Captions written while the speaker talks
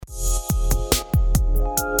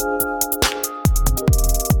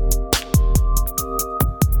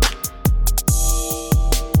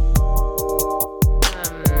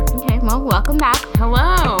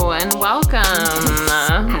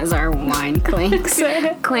clinks.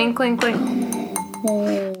 Clink, clink, clink.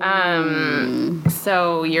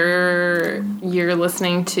 So you're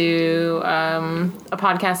listening to a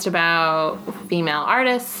podcast about female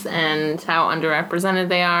artists and how underrepresented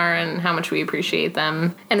they are and how much we appreciate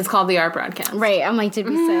them. And it's called The Art Broadcast. Right. I'm like, did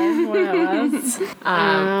we say what it was?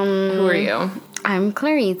 Who are you? I'm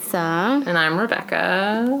Clarissa. And I'm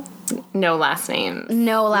Rebecca. No last names.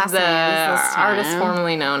 No last names this time. Artist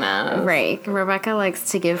formerly known as. Right. Rebecca likes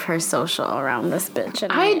to give her social around this bitch.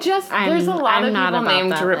 And there's a lot of people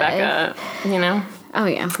named Rebecca, you know? Oh,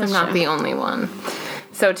 yeah. I'm not the only one.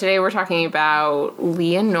 So today we're talking about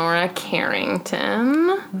Leonora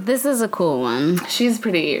Carrington. This is a cool one. She's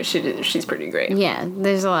pretty great. Yeah,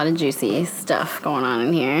 there's a lot of juicy stuff going on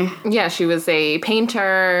in here. Yeah, she was a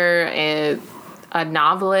painter, a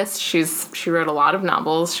novelist. She wrote a lot of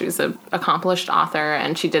novels. She was an accomplished author,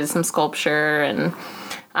 and she did some sculpture, and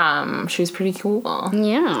she was pretty cool.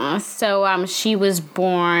 Yeah. So she was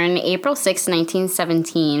born April 6,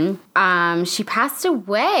 1917. She passed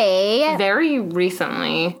away very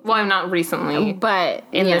recently. Well, not recently, but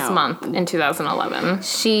in this month, in 2011.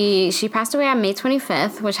 She passed away on May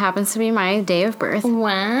 25th, which happens to be my day of birth.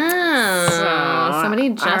 Wow. So,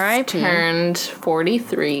 somebody just turned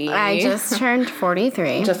 43. I just turned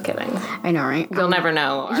 43. Just kidding. I know, right? You'll never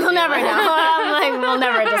know. You'll never know. I'm like, we'll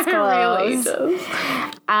never disclose. Really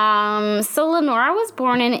so Leonora was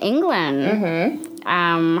born in England.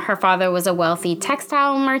 Mm-hmm. Her father was a wealthy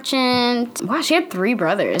textile merchant. Wow, she had 3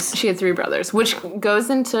 brothers. Which goes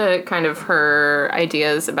into kind of her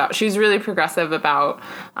ideas about, she was really progressive about,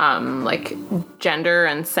 like, gender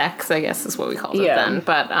and sex, I guess is what we called it then.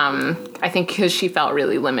 But I think because she felt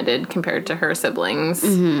really limited compared to her siblings.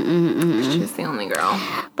 She's the only girl.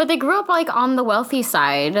 But they grew up, like, on the wealthy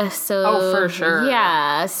side. So, oh, for sure.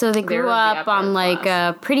 Yeah, so they grew up on, like,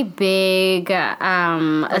 a pretty big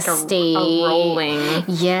like estate. A rolling.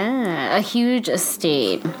 Yeah, a huge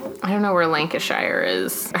estate. I don't know where Lancashire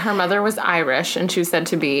is. Her mother was Irish, and she was said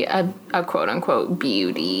to be a quote-unquote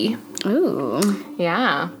beauty. Ooh.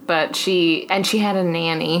 Yeah, but she had a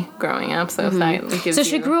nanny growing up, so if that gives So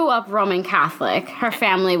she grew up Roman Catholic. Her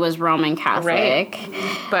family was Roman Catholic. Right.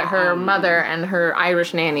 But her mother and her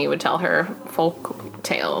Irish nanny would tell her folk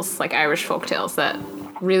tales, like Irish folk tales that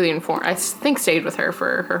really I think stayed with her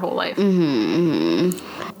for her whole life.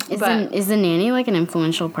 Is the nanny like an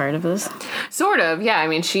influential part of this? Sort of, yeah. I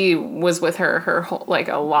mean, she was with her whole, like,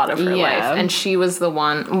 a lot of her life, and she was the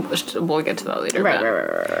one. We'll get to that later.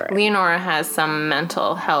 Right. Leonora has some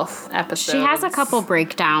mental health episodes. She has a couple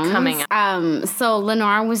breakdowns coming up. So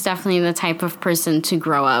Leonora was definitely the type of person to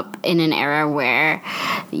grow up in an era where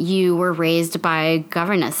you were raised by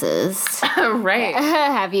governesses. Right.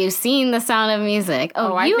 Have you seen The Sound of Music?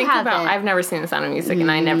 Oh, you haven't. I've never seen The Sound of Music,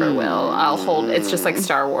 and I never will. I'll hold. It's just like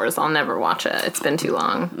Star Wars. I'll never watch it. It's been too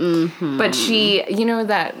long. But she, you know,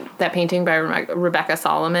 that painting by Rebecca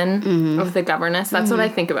Solomon of the governess. That's what I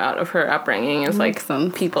think about of her upbringing. Is like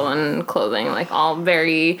some people in clothing, like all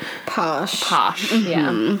very posh.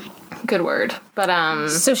 Yeah. Good word. But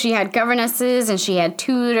so she had governesses and she had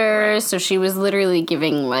tutors, so she was literally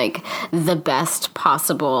giving like the best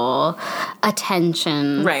possible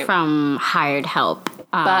attention from hired help.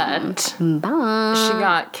 But she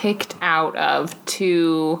got kicked out of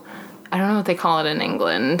 2, I don't know what they call it in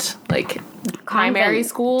England, like primary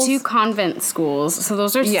schools? 2 convent schools. So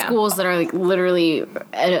those are schools that are like literally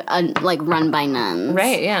like run by nuns.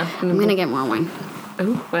 Right, yeah. I'm going to get more wine.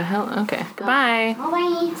 Ooh, what the hell? Okay. Goodbye.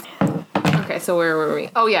 Bye. Okay, so where were we?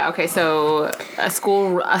 Oh, yeah, okay, so a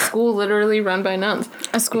school literally run by nuns.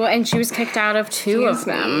 A school, and she was kicked out of 2 of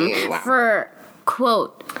them for,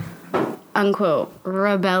 quote, unquote,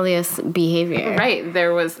 rebellious behavior. Right. They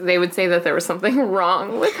would say that there was something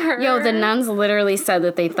wrong with her. Yo, the nuns literally said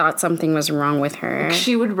that they thought something was wrong with her.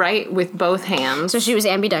 She would write with both hands. So she was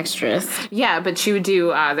ambidextrous. Yeah, but she would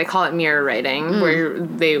do, they call it mirror writing,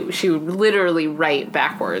 where she would literally write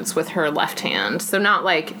backwards with her left hand. So not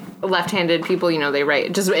like left-handed people, you know, they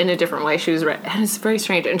write just in a different way. She was right. And it's very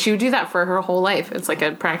strange. And she would do that for her whole life. It's like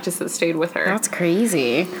a practice that stayed with her. That's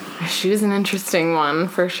crazy. She was an interesting one,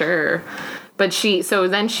 for sure. But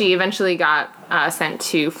then she eventually got sent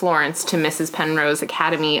to Florence to Mrs. Penrose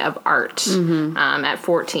Academy of Art at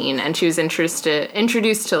 14. And she was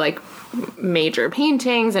introduced to, like, major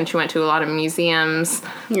paintings, and she went to a lot of museums.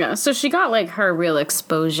 Yeah, so she got, like, her real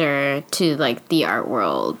exposure to, like, the art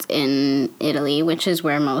world in Italy, which is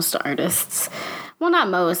where most artists... Well, not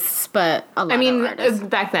most, but a lot of artists.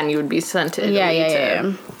 Back then you would be sent to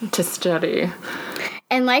Italy to study.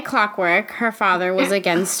 And like clockwork, her father was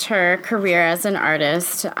against her career as an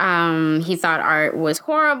artist. He thought art was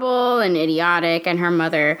horrible and idiotic, and her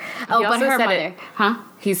mother...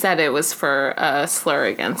 He said it was for a slur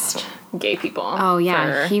against gay people. Oh,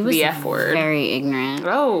 yeah. He was the F word. Very ignorant.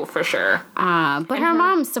 Oh, for sure. But her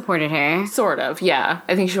mom supported her. Sort of, yeah.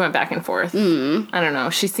 I think she went back and forth. I don't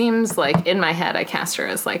know. She seems like, in my head, I cast her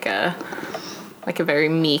as like a very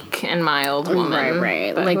meek and mild woman.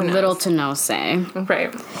 Right. Like little to no say.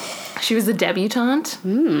 Right. She was a debutante.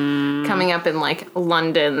 Coming up in, like,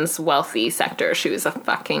 London's wealthy sector. She was a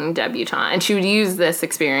fucking debutante. And she would use this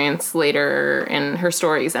experience later in her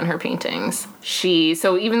stories and her paintings.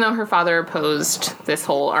 So even though her father opposed this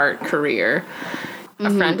whole art career, a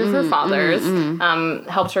friend of her father's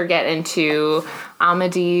helped her get into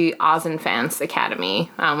Amédée Ozenfant's Academy,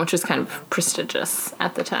 which was kind of prestigious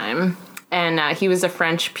at the time. And he was a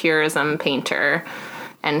French purism painter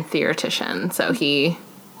and theoretician. So he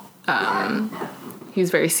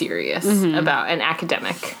was very serious about, and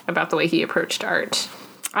academic about the way he approached art.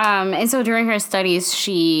 And so during her studies,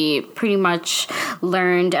 she pretty much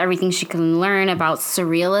learned everything she could learn about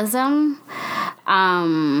surrealism.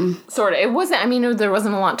 Sort of. It wasn't, I mean, there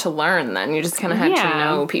wasn't a lot to learn then. You just kind of had to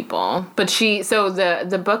know people. But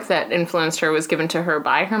the book that influenced her was given to her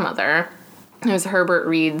by her mother. It was Herbert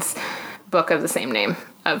Reed's book of the same name,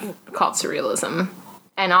 called Surrealism.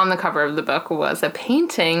 And on the cover of the book was a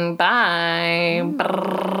painting by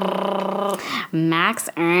Max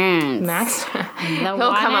Ernst. He'll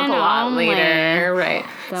come up a lot later, right?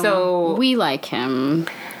 So we like him.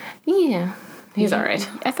 Yeah, he's all right.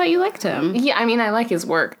 I thought you liked him. Yeah, I mean, I like his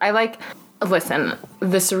work. Listen,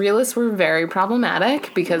 the Surrealists were very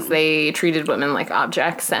problematic because they treated women like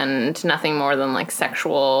objects and nothing more than like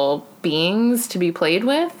sexual beings to be played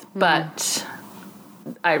with. But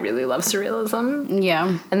I really love Surrealism.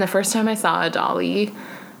 Yeah. And the first time I saw a Dali,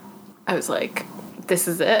 I was like, this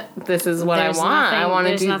is it. This is what I want. I want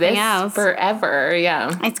to do this forever.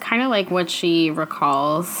 Yeah. It's kind of like what she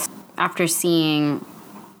recalls after seeing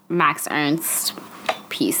Max Ernst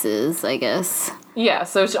pieces, I guess. Yeah,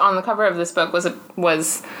 so on the cover of this book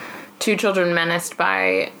was two children menaced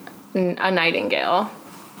by a nightingale.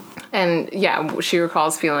 And yeah, she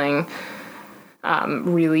recalls feeling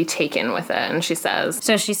really taken with it. And she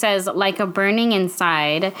says, like a burning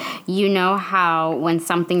inside, you know how when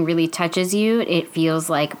something really touches you, it feels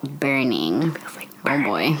like burning. It feels like burning. Oh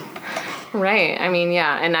boy. Right. I mean,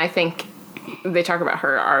 yeah. And I think they talk about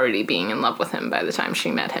her already being in love with him by the time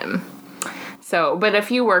she met him. So, but a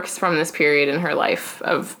few works from this period in her life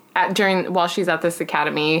while she's at this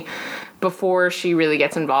academy, before she really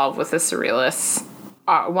gets involved with the Surrealists.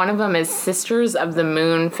 One of them is Sisters of the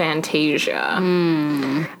Moon Fantasia.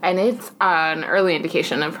 And it's an early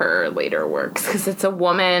indication of her later works, because it's a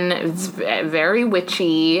woman, it's very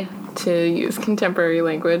witchy, to use contemporary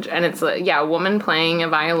language, and it's a woman playing a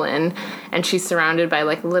violin, and she's surrounded by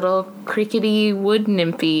like little crickety wood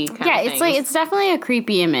nymphy kind of things. Like it's definitely a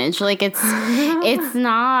creepy image. Like it's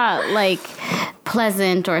not like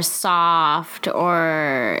pleasant or soft,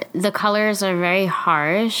 or the colors are very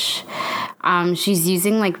harsh. She's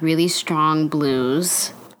using like really strong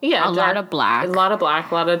blues. Yeah, a lot of black, a lot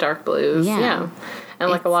of dark blues. Yeah. And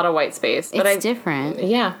like a lot of white space. But it's different.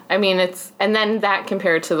 Yeah. I mean, and then that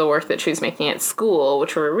compared to the work that she was making at school,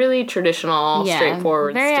 which were really traditional,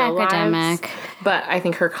 straightforward, very still academic. Lives. But I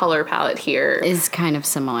think her color palette here is kind of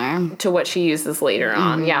similar to what she uses later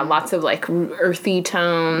on. Yeah, lots of like earthy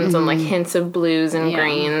tones and like hints of blues and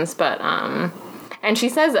greens. But and she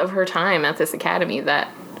says of her time at this academy that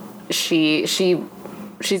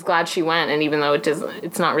she's glad she went, and even though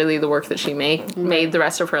it's not really the work that she made the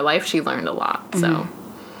rest of her life, she learned a lot. So,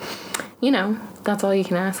 that's all you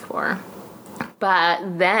can ask for.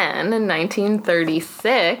 But then in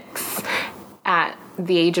 1936, at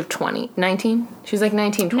the age of 19, she was like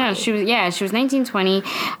 19, 20. No, she was 19, 20.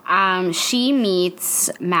 She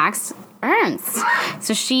meets Max Ernst.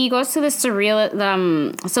 So she goes to the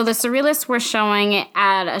Surrealist. So the Surrealists were showing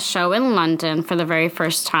at a show in London for the very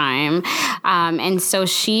first time, and so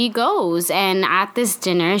she goes, and at this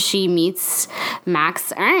dinner she meets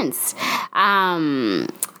Max Ernst,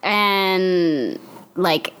 and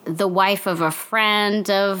like the wife of a friend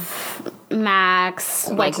of Max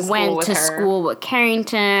went to school with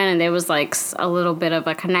Carrington, and there was like a little bit of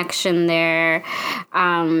a connection there,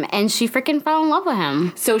 and she freaking fell in love with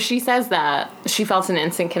him. So she says that she felt an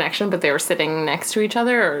instant connection, but they were sitting next to each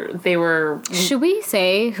other, or they were... Should we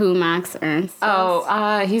say who Max Ernst is?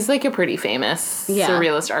 Oh, he's like a pretty famous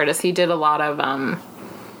surrealist artist. He did a lot of,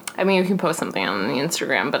 I mean, you can post something on the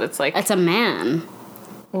Instagram, but it's like... It's a man.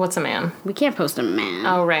 What's a man? We can't post a man.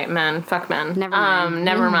 Oh, right, men. Fuck men. Never mind.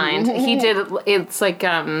 Never mind. He did, it's like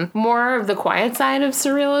more of the quiet side of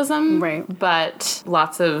surrealism. Right. But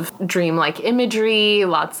lots of dreamlike imagery,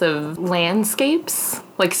 lots of landscapes,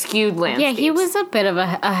 like skewed landscapes. Yeah, he was a bit of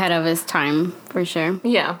ahead of his time, for sure.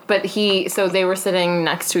 Yeah, but so they were sitting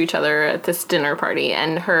next to each other at this dinner party,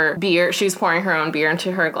 and her beer, she was pouring her own beer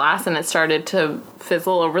into her glass, and it started to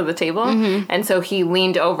fizzle over the table. And so he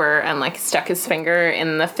leaned over and like stuck his finger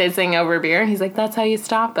in the fizzing over beer, and he's like, that's how you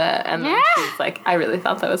stop it. And then she's like, I really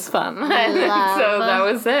thought that was fun. So that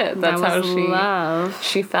was it. That's how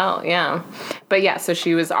she felt. Yeah. But yeah, so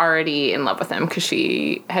she was already in love with him because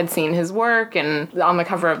she had seen his work and on the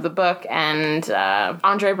cover of the book. And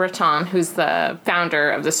Andre Breton, who's the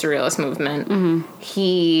founder of the Surrealist movement,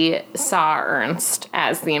 he saw Ernst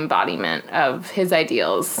as the embodiment of his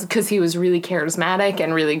ideals because he was really charismatic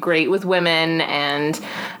and really great with women, and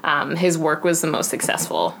his work was the most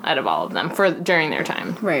successful out of all of them during their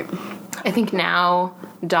time. Right. I think now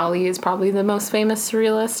Dali is probably the most famous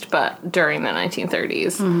surrealist, but during the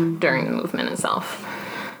 1930s, during the movement itself.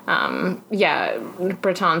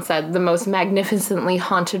 Breton said, the most magnificently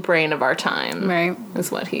haunted brain of our time. Right.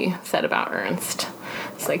 Is what he said about Ernst.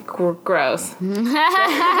 It's like, gross.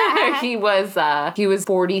 He was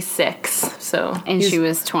 46, so. And she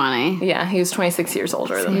was 20. Yeah, he was 26 years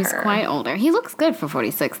older than her. He's quite older. He looks good for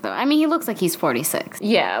 46, though. I mean, he looks like he's 46.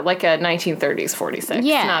 Yeah, like a 1930s 46.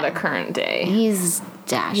 Yeah. Not a current day. He's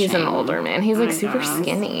dashing. He's an older man. He's like super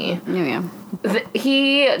skinny. Yeah.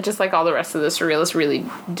 He, just like all the rest of the surrealists, really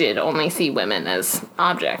did only see women as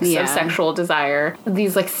objects of sexual desire.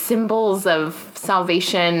 These like symbols of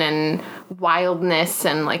salvation and wildness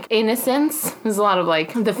and like innocence. There's a lot of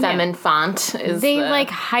like the femme font is like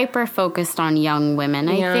hyper focused on young women,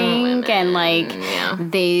 I think, and like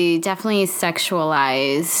they definitely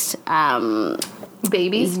sexualized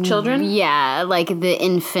babies, children. Yeah, like the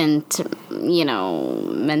infant,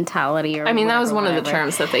 mentality. Or I mean, that was one whatever. of the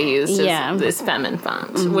terms that they used. Is this femme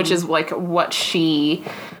font, which is like what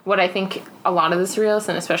I think a lot of the surrealists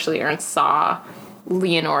and especially Ernst saw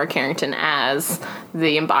Leonora Carrington as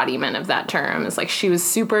the embodiment of that term. It's like she was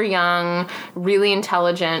super young, really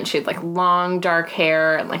intelligent. She had like long dark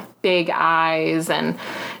hair and like big eyes, and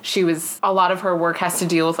a lot of her work has to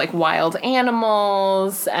deal with like wild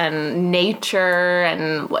animals and nature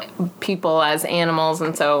and like people as animals,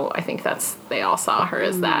 and so I think they all saw her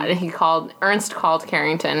as that. And Ernst called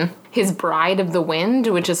Carrington his Bride of the Wind,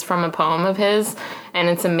 which is from a poem of his, and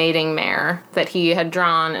it's a mating mare that he had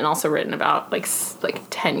drawn and also written about like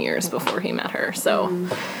 10 years before he met her. So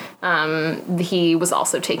he was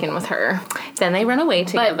also taken with her. Then they run away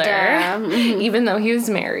together, even though he was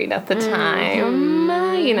married at the time.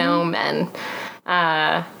 Men.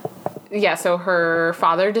 So her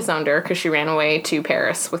father disowned her because she ran away to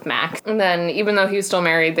Paris with Max. And then, even though he was still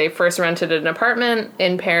married, they first rented an apartment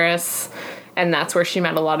in Paris, and that's where she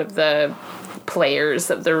met a lot of the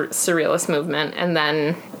players of the Surrealist movement. And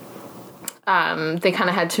then they kind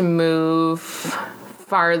of had to move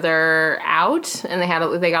farther out, and they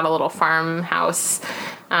got a little farmhouse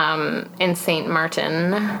in St.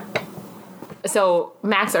 Martin. So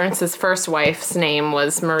Max Ernst's first wife's name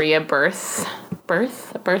was Maria Berthe? I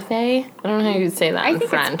don't know how you'd say that in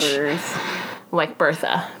French. It's Like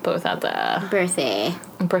Bertha, both at the...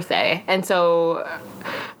 Berthe. And so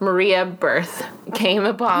Maria Berthe came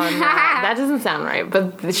upon... that doesn't sound right,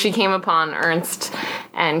 but she came upon Ernst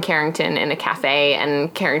and Carrington in a cafe,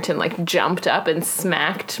 and Carrington like jumped up and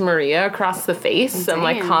smacked Maria across the face and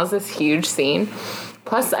like caused this huge scene.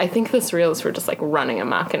 Plus, I think the surrealists were just, like, running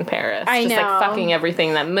amok in Paris. I know. Just, like, fucking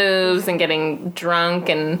everything that moves and getting drunk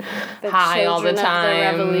and high all the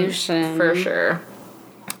time. The revolution. For sure.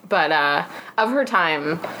 But, of her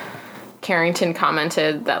time, Carrington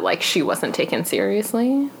commented that, like, she wasn't taken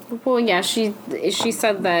seriously. Well, yeah, she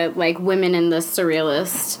said that, like, women in the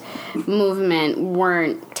surrealist movement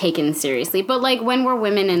weren't taken seriously. But, like, when were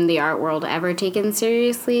women in the art world ever taken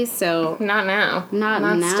seriously? So... Not now. Not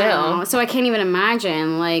now. Still. So I can't even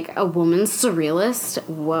imagine, like, a woman surrealist.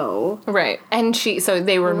 Whoa. Right. And so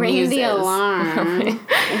they were Ring muses. the alarm.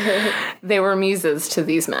 They were muses to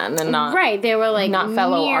these men and not... Right. They were, like, not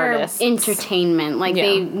fellow mere artists. Entertainment. Like,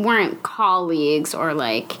 they weren't colleagues or,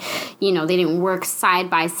 like, they didn't work side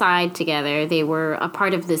by side together. They were a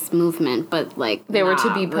part of this movement, but like they were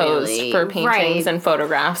to be posed for paintings and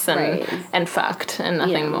photographs and fucked and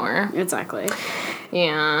nothing more. Exactly.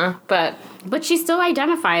 Yeah, but she still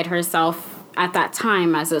identified herself at that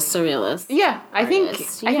time as a surrealist. Yeah, I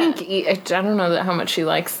artist. think I don't know how much she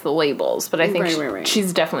likes the labels, but I think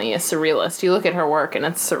she's definitely a surrealist. You look at her work and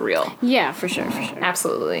it's surreal. Yeah, for sure.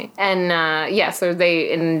 Absolutely. And so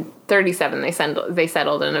they in 37 they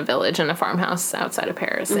settled in a village in a farmhouse outside of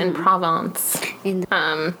Paris in Provence.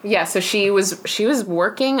 So she was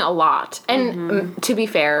working a lot. And to be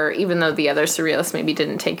fair, even though the other surrealists maybe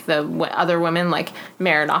didn't take the other women like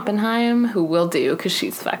Merritt Oppenheim, who will do because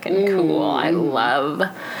she's fucking cool. I love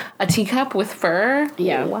a teacup with fur.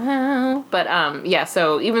 Yeah. Wow. But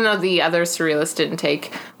so even though the other surrealists didn't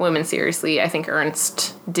take women seriously, I think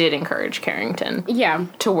Ernst did encourage Carrington. Yeah.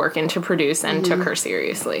 To work and to produce and took her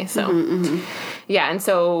seriously. So and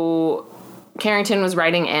so Carrington was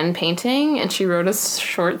writing and painting, and she wrote a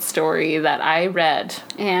short story that I read.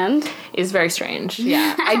 And? Is very strange.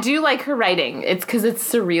 Yeah. I do like her writing. It's because it's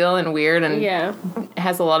surreal and weird and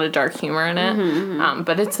has a lot of dark humor in it.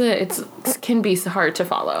 But it can be hard to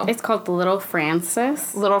follow. It's called Little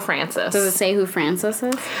Francis. Little Francis. Does it say who Francis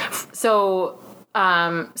is? So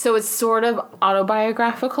it's sort of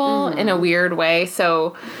autobiographical in a weird way.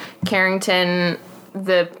 So Carrington...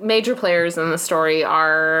 The major players in the story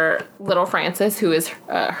are Little Francis, who is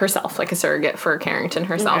herself, like a surrogate for Carrington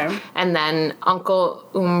herself, and then Uncle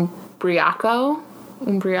Umbriaco,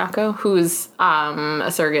 who's a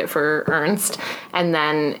surrogate for Ernst, and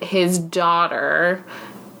then his daughter,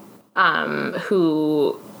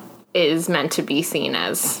 who is meant to be seen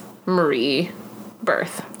as Marie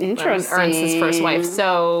Berth. Interesting. Ernst's first wife.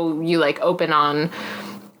 So you open on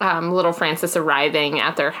Little Francis arriving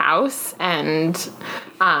at their house, and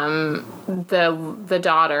the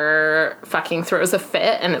daughter fucking throws a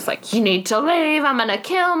fit, and it's like, you need to leave, I'm gonna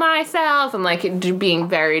kill myself, and being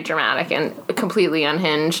very dramatic and completely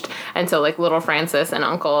unhinged. And so Little Francis and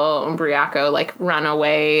Uncle Umbriaco run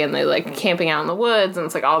away, and they camping out in the woods, and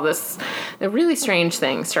it's all this really strange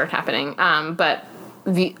things start happening. But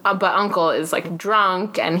Uncle is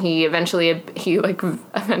drunk, and he eventually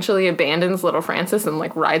abandons Little Francis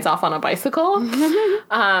and rides off on a bicycle.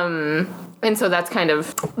 And so that's kind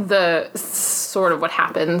of the sort of what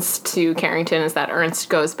happens to Carrington, is that Ernst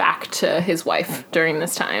goes back to his wife during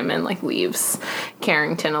this time and leaves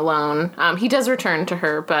Carrington alone. He does return to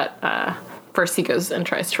her, but first he goes and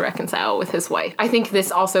tries to reconcile with his wife. I think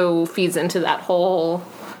this also feeds into that whole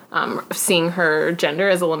seeing her gender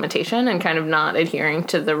as a limitation and kind of not adhering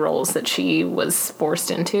to the roles that she was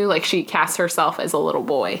forced into. She casts herself as a little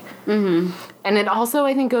boy. Mm-hmm. And it also,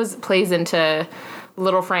 I think, plays into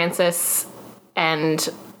Little Francis and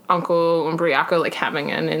Uncle Umbriaco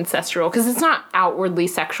having an ancestral, because it's not outwardly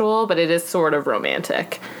sexual, but it is sort of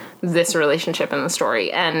romantic, this relationship in the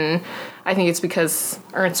story. And I think it's because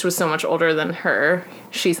Ernst was so much older than her,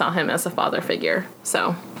 she saw him as a father figure.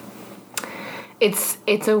 So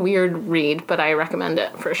it's a weird read, but I recommend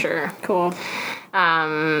it for sure. Cool.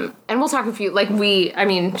 And we'll talk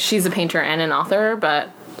she's a painter and an author, but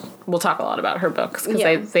we'll talk a lot about her books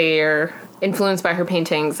because they are influenced by her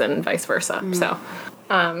paintings and vice versa. Mm-hmm. So,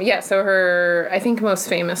 so her, I think, most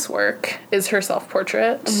famous work is her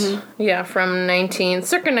self-portrait. Mm-hmm. Yeah, from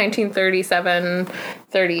circa 1937,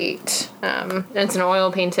 38. And it's an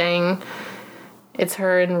oil painting. It's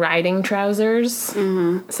her in riding trousers.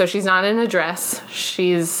 Mm-hmm. So she's not in a dress.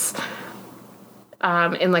 She's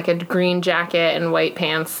in a green jacket and white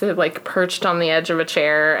pants, perched on the edge of a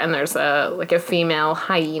chair, and there's a female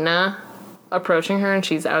hyena approaching her, and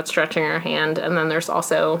she's outstretching her hand. And then there's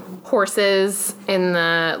also horses in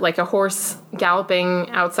the a horse galloping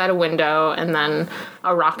outside a window, and then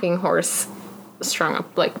a rocking horse strung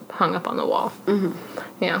up hung up on the wall. Mm-hmm.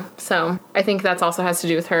 Yeah, so I think that's also has to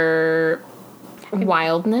do with her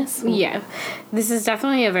wildness. Yeah, this is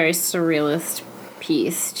definitely a very surrealist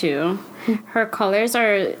piece too. Her colors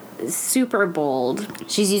are super bold.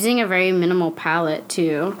 She's using a very minimal palette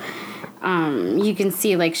too. You can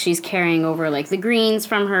see she's carrying over the greens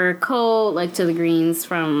from her coat to the greens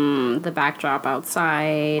from the backdrop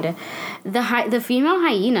outside. The female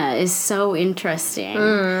hyena is so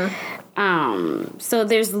interesting. So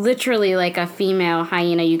there's literally a female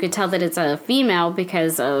hyena. You could tell that it's a female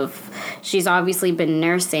because she's obviously been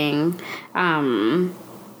nursing.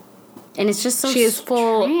 And it's just so she is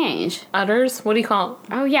full strange. Udders? What do you call it?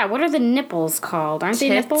 Oh yeah, what are the nipples called? Aren't they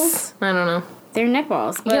nipples? I don't know. They're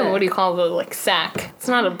nipples. Yeah, what do you call the sack? It's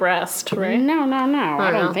not a breast, right? No.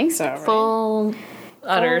 I don't think so. Right? Full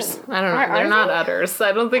udders. I don't know. They're not udders.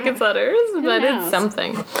 I don't think it's udders, but it's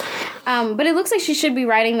something. But it looks like she should be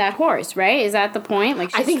riding that horse, right? Is that the point?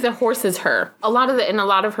 Like, I think the horse is her. In a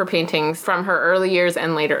lot of her paintings from her early years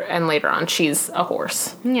and later on, she's a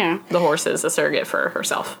horse. Yeah. The horse is a surrogate for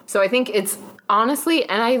herself. So I think it's honestly,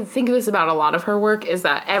 and I think this about a lot of her work, is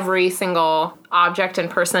that every single object and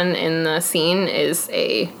person in the scene is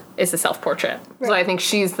a self-portrait. Right. So I think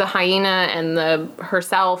she's the hyena and the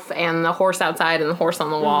herself and the horse outside and the horse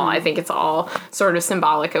on the wall. I think it's all sort of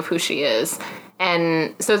symbolic of who she is.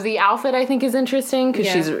 And so the outfit, I think, is interesting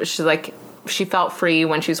because she's like, she felt free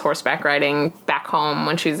when she was horseback riding back home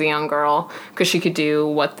when she was a young girl because she could do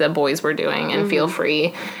what the boys were doing and feel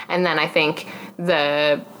free. And then I think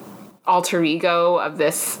the alter ego of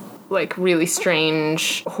this like really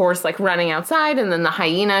strange horse like running outside, and then the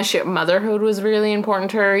hyena, motherhood was really important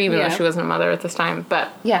to her, even though she wasn't a mother at this time. But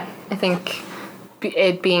yeah, I think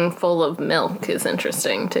it being full of milk is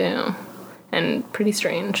interesting too, and pretty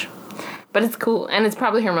strange. But it's cool, and it's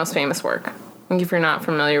probably her most famous work. I think if you're not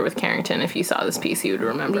familiar with Carrington, if you saw this piece, you would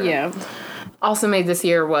remember. Yeah. Also made this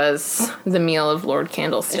year was The Meal of Lord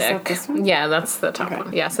Candlestick. Is that this one? Yeah, that's the top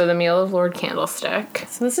one. Yeah, so The Meal of Lord Candlestick.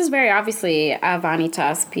 So this is very obviously a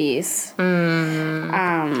Vanitas piece.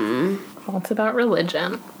 Well, it's about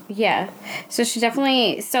religion. Yeah. So she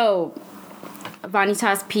definitely... So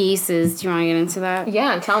Vanitas piece is... Do you want to get into that?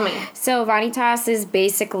 Yeah, tell me. So Vanitas is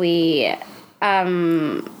basically...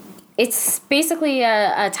 It's basically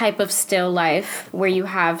a type of still life where you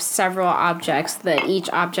have several objects that each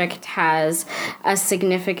object has a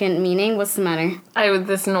significant meaning. What's the matter?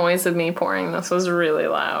 This noise of me pouring this was really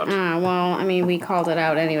loud. Well, I mean, we called it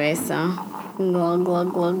out anyway, so glug,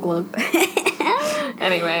 glug, glug, glug.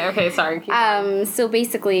 Anyway, okay, sorry. Keep going. So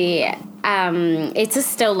basically, it's a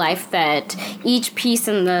still life that each piece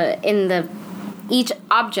each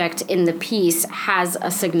object in the piece has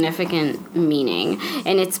a significant meaning,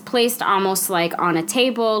 and it's placed almost like on a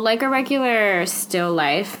table, like a regular still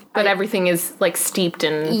life. But everything is like steeped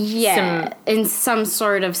in in some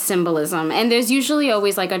sort of symbolism, and there's usually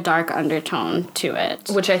always like a dark undertone to it,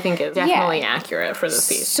 which I think is definitely accurate for this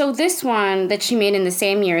piece. So this one that she made in the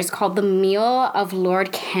same year is called The Meal of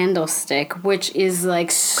Lord Candlestick, which is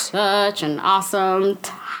like such an awesome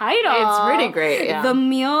title. It's pretty great, yeah. The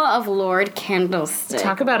Meal of Lord Candlestick.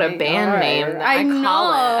 Talk about a band name. I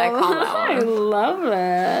call that one. I love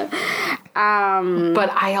it. But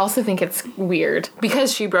I also think it's weird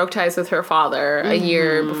because she broke ties with her father a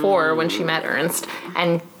year before when she met Ernst,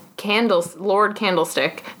 and Lord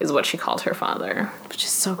Candlestick is what she called her father. Which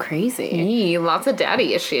is so crazy. Lots of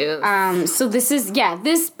daddy issues. So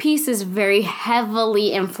this piece is very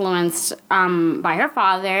heavily influenced by her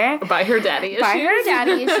father. By her daddy issues. By her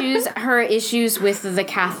daddy issues. Her issues with the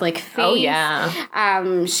Catholic faith. Oh, yeah.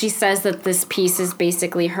 She says that this piece is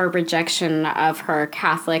basically her rejection of her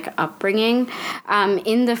Catholic upbringing.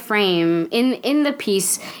 In the frame, in the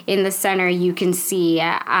piece, in the center, you can see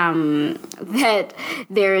that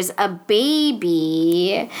there's a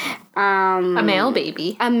baby. A male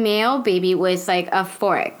baby. A male baby with like a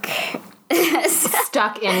fork.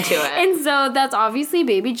 Stuck into it. And so that's obviously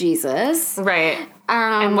baby Jesus. Right.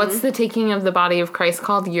 And what's the taking of the body of Christ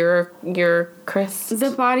called? Your Christ?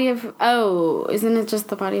 The body of... isn't it just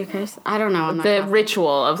the body of Christ? I don't know. The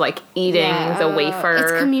ritual of like eating the wafer.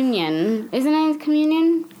 It's communion. Isn't it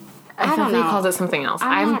communion? I thought they called it something else.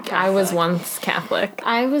 I was once Catholic.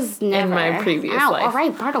 I was never. In my previous life. All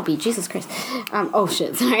right, Bartleby, Jesus Christ. Oh,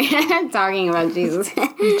 shit, sorry. I'm talking about Jesus.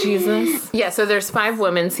 Jesus. Yeah, so there's 5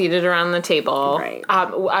 women seated around the table. Right.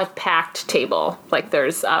 A packed table. Like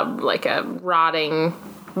there's like a rotting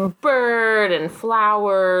bird and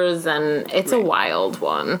flowers, and it's a wild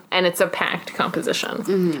one, and it's a packed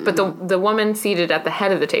composition. But the woman seated at the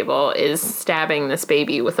head of the table is stabbing this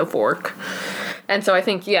baby with a fork. And so I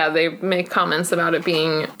think, they make comments about it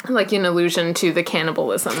being like an allusion to the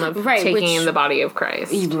cannibalism of taking the body of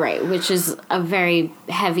Christ. Right, which is a very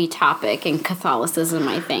heavy topic in Catholicism,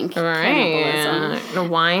 I think. Right. Cannibalism.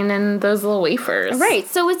 Wine and those little wafers. Right,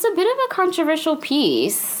 so it's a bit of a controversial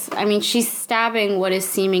piece. I mean, she's stabbing what is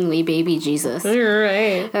seemingly baby Jesus. You're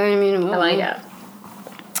right. I mean, I like it.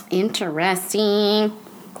 Interesting.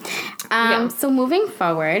 So moving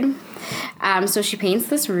forward... so she paints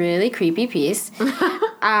this really creepy piece.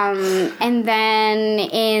 And then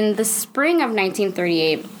in the spring of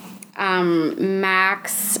 1938,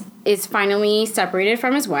 Max is finally separated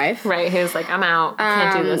from his wife. Right, he was like, I'm out.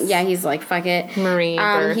 Can't do this. Yeah, he's like, fuck it. Marie.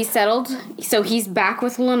 He settled. So he's back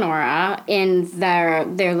with Leonora in their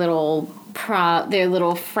little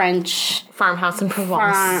French farmhouse in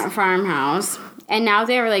Provence. Farmhouse. And now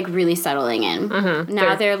they're, like, really settling in. Mm-hmm.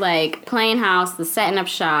 Now they're, like, playing house, they're setting up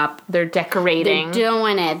shop. They're decorating. They're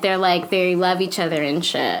doing it. They're, like, they love each other and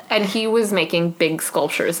shit. And he was making big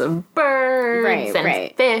sculptures of birds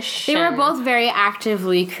and fish. They were both very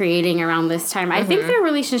actively creating around this time. I think their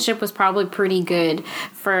relationship was probably pretty good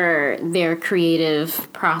for their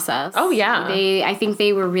creative process. Oh, yeah. I think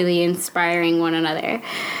they were really inspiring one another.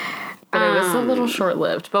 But it was a little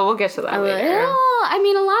short-lived, but we'll get to that later. Well, I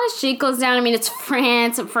mean, a lot of shit goes down. I mean, it's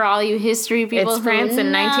France, for all you history people. It's France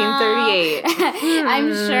in 1938. I'm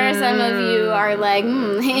sure some of you are like,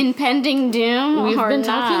 impending doom. We've been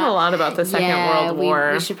talking a lot about the Second World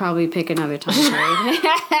War. We should probably pick another time period.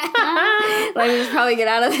 Like, we should probably get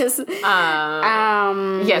out of this.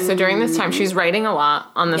 Yeah, so during this time, she's writing a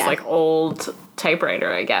lot on this, like, old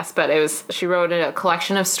typewriter, I guess, but she wrote a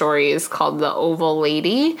collection of stories called The Oval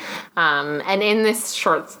Lady, and in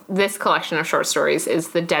this collection of short stories is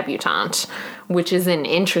The Debutante, which is an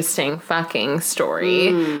interesting fucking story.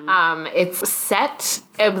 It's set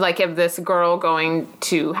of this girl going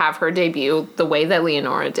to have her debut the way that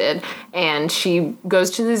Leonora did, and she goes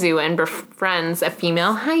to the zoo and befriends a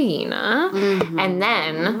female hyena, and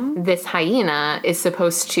then this hyena is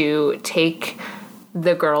supposed to take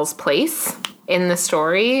the girl's place in the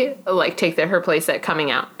story, like take her place at coming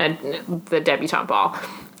out at the debutante ball.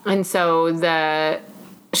 And so the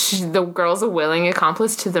girl's a willing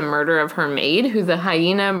accomplice to the murder of her maid, who the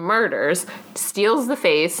hyena murders, steals the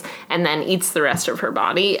face, and then eats the rest of her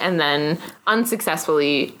body, and then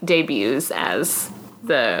unsuccessfully debuts as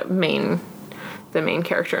the main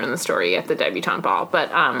character in the story at the debutante ball. But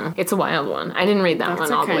it's a wild one. I didn't read that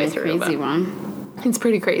one all the way through. That's a crazy one. It's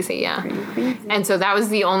pretty crazy, yeah. Pretty crazy. And so that was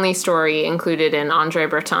the only story included in André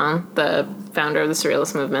Breton, the founder of the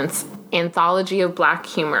Surrealist movement's anthology of black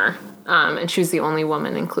humor, and she was the only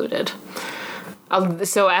woman included.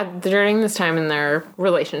 During this time in their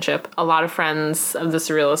relationship, a lot of friends of the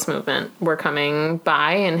Surrealist movement were coming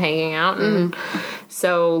by and hanging out. And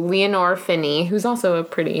so Leonore Finney, who's also a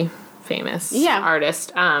pretty famous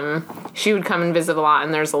artist, she would come and visit a lot,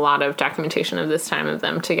 and there's a lot of documentation of this time of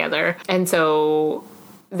them together. And so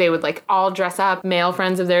they would, like, all dress up. Male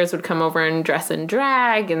friends of theirs would come over and dress in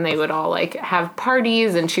drag, and they would all, like, have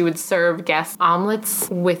parties, and she would serve guests omelets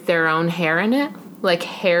with their own hair in it, like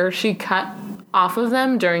hair she cut off of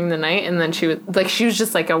them during the night. And then she was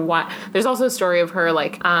just like there's also a story of her,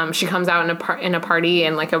 like, she comes out in a party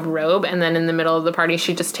in, like, a robe, and then in the middle of the party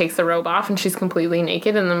she just takes the robe off and she's completely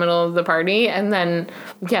naked in the middle of the party, and then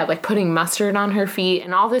like putting mustard on her feet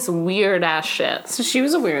and all this weird ass shit. So she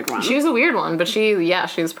was a weird one. She was a weird one, but she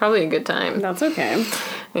was probably a good time. That's okay.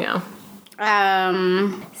 Yeah.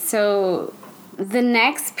 So the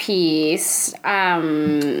next piece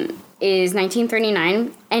is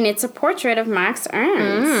 1939, and it's a portrait of Max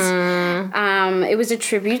Ernst. It was a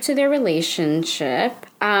tribute to their relationship,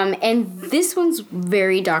 and this one's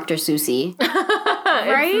very Dr. Seussy.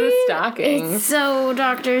 Right? It's the stocking. It's so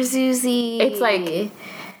Dr. Seussy.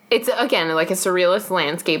 It's again like a surrealist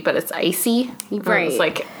landscape, but it's icy. Right. It's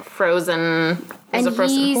like frozen. There's a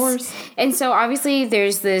frozen horse. And so obviously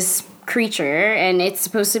there's this creature, and it's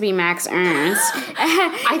supposed to be Max Ernst.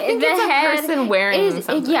 I think it's a person wearing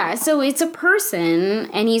something. Yeah, so it's a person,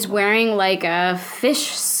 and he's wearing like a fish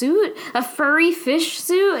suit, a furry fish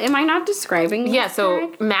suit. Am I not describing this? Yeah,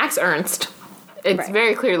 so Max Ernst, it's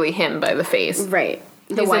very clearly him by the face. Right.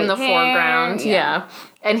 He's in the foreground. Yeah.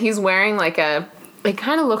 And he's wearing like it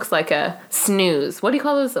kind of looks like a snooze. What do you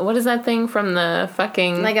call those? What is that thing from the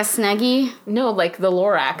fucking... Like a Snuggie? No, like the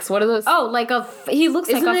Lorax. What are those? Oh, he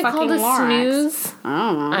looks like a fucking Lorax. Isn't it called a snooze?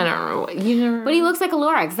 I don't know. But he looks like a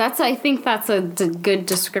Lorax. I think that's a good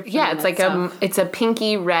description. Yeah, it's like it's a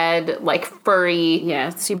pinky red, like furry,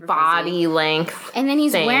 super body length. And then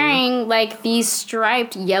he's wearing like these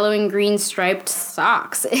striped, yellow and green striped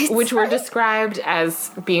socks. Which were described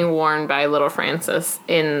as being worn by little Frances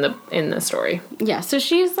in the story. Yeah, so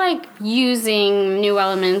she's like using new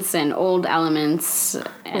elements and old elements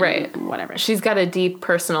and whatever. She's got a deep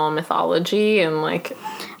personal mythology and like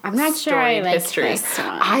I'm not sure I like history. This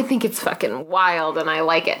one. I think it's fucking wild and I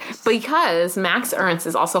like it. Because Max Ernst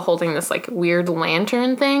is also holding this like weird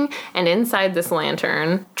lantern thing, and inside this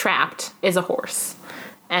lantern, trapped, is a horse.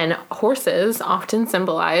 And horses often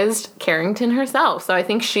symbolized Carrington herself. So I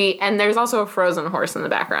think and there's also a frozen horse in the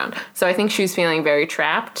background. So I think she's feeling very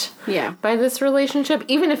trapped by this relationship.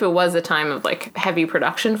 Even if it was a time of like heavy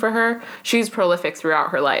production for her, she's prolific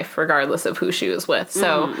throughout her life, regardless of who she was with.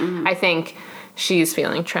 So I think she's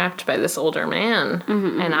feeling trapped by this older man.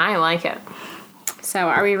 And I like it. So,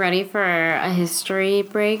 are we ready for a history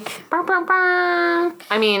break?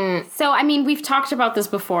 I mean, we've talked about this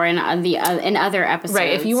before in other episodes.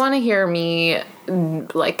 Right. If you want to hear me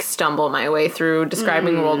like stumble my way through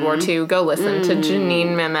describing World War II, go listen to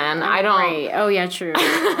Janine Mimen. I don't. Right. Oh yeah, true.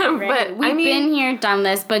 Right. But we've been here, done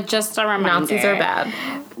this. But just a reminder: Nazis are bad.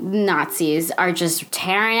 Nazis are just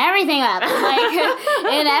tearing everything up, like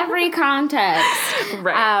in every context.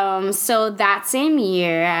 Right. So that same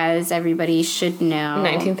year, as everybody should know,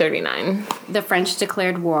 1939, the French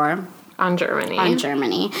declared war on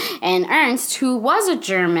Germany. And Ernst, who was a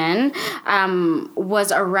German,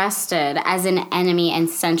 was arrested as an enemy and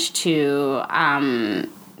sent to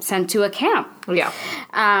a camp. Yeah.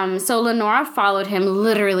 So Leonora followed him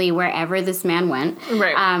literally wherever this man went.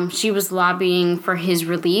 Right. She was lobbying for his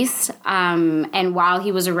release. And while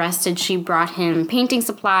he was arrested, she brought him painting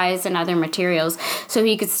supplies and other materials so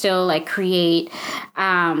he could still like create.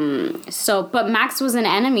 But Max was an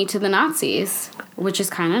enemy to the Nazis, which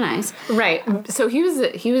is kind of nice. Right. So he was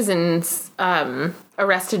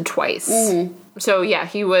arrested twice. Mm-hmm. So, yeah,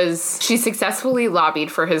 she successfully lobbied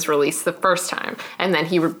for his release the first time, and then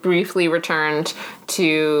he briefly returned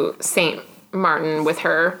to St. Martin with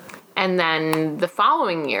her, and then the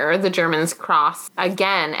following year, the Germans crossed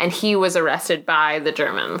again, and he was arrested by the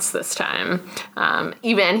Germans this time.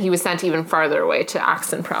 He was sent even farther away to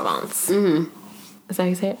Aix-en-Provence. Mm-hmm. Is that how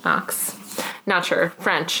you say it? Aix. Not sure.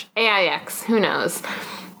 French. AIX. Who knows?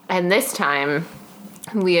 And this time,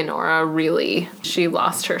 Leonora she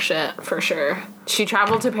lost her shit for sure. She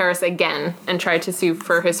traveled to Paris again and tried to sue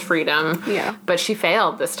for his freedom. Yeah. But she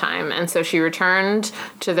failed this time. And so she returned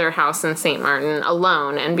to their house in St. Martin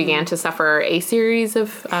alone and began to suffer a series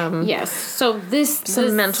of yes. So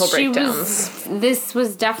some mental breakdowns. This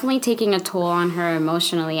was definitely taking a toll on her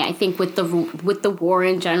emotionally. I think with the war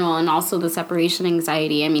in general and also the separation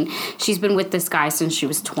anxiety. I mean, she's been with this guy since she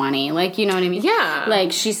was 20. Like, you know what I mean? Yeah.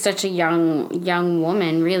 Like, she's such a young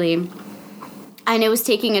woman, really. And it was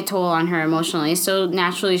taking a toll on her emotionally. So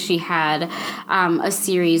naturally, she had a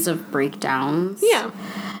series of breakdowns. Yeah.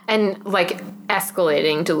 And, like,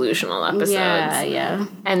 escalating delusional episodes. Yeah.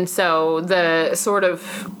 And so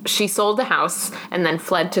she sold the house and then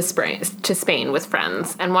fled to Spain with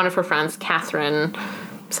friends. And one of her friends, Catherine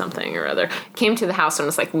something or other, came to the house and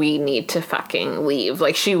was like, we need to fucking leave.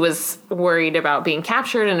 Like, she was worried about being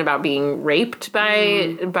captured and about being raped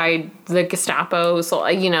by the Gestapo. So,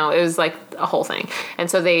 you know, it was like a whole thing. And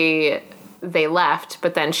so they left,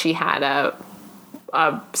 but then she had a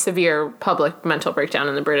severe public mental breakdown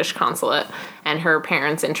in the British consulate, and her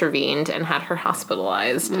parents intervened and had her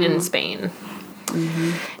hospitalized in Spain.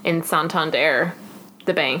 Mm-hmm. In Santander,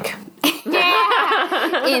 the bank.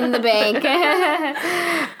 Yeah, in the bank.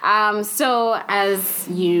 So as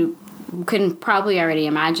you can probably already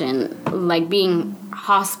imagine, like being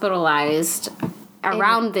hospitalized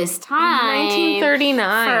around this time,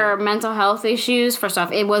 1939, for mental health issues. First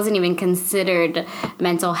off, it wasn't even considered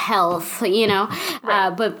mental health, you know.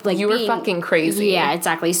 Right. But like you were fucking crazy. Yeah,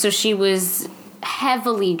 exactly. So she was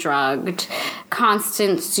heavily drugged,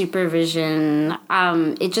 constant supervision.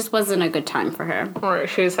 It just wasn't a good time for her. Or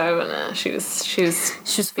she was having it. She was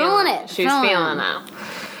feeling it. She was feeling it.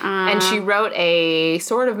 And she wrote a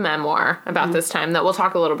sort of memoir about this time that we'll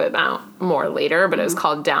talk a little bit about more later, but it was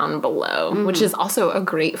called Down Below, which is also a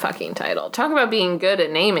great fucking title. Talk about being good at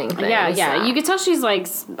naming things. Yeah. You could tell she's like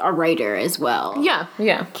a writer as well. Yeah.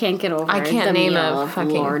 Can't get over I can't the name meal a of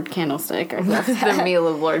fucking Lord Candlestick. Or the meal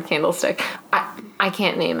of Lord Candlestick. I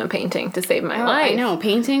can't name a painting to save my life. I know.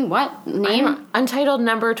 Painting? What? Name? Untitled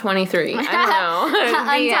number 23. I know.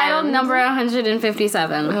 Untitled number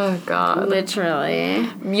 157. Oh, God. Literally.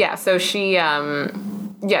 Yeah, so she'd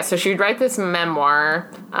write this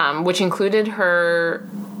memoir, which included her,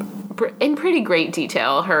 in pretty great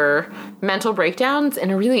detail, her mental breakdowns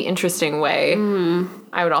in a really interesting way.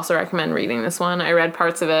 I would also recommend reading this one. I read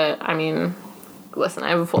parts of it. I mean, listen, I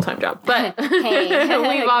have a full-time job, but hey,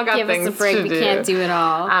 we've all got things to do. Give us a break. We can't do it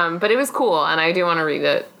all. But it was cool, and I do want to read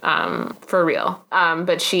it for real.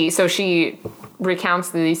 But she recounts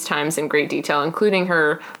these times in great detail, including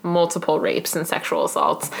her multiple rapes and sexual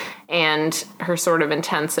assaults, and her sort of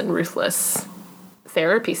intense and ruthless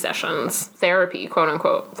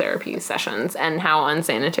quote-unquote therapy sessions, and how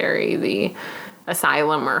unsanitary the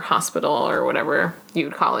asylum or hospital or whatever you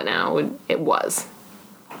would call it now it was.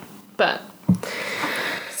 But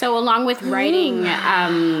so along with writing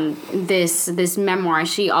this memoir,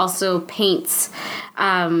 she also paints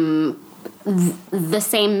the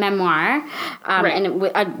same memoir, right, and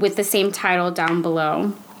with the same title, Down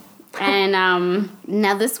Below. And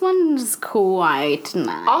now this one's quite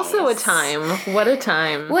nice. Also a time. What a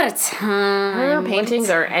time. What a time. Her paintings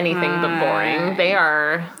are anything but boring. They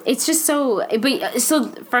are... It's just so... But so,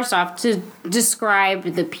 first off, to describe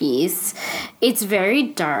the piece, it's very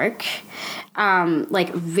dark.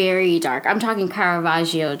 Like, very dark. I'm talking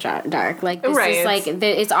Caravaggio dark. Like, this is, like...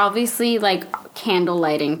 It's obviously, like, candle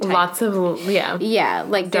lighting type. Lots of... Yeah. Yeah,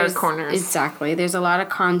 like, dark corners. Exactly. There's a lot of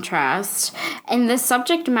contrast. And the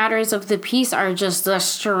subject matters of the piece are just the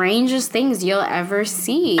strangest things you'll ever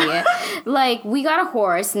see. Like, we got a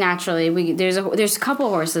horse, naturally. There's a couple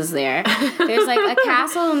horses there. There's, like, a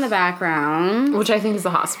castle in the background. Which I think is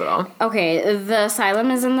the hospital. Okay, the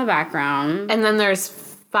asylum is in the background. And then there's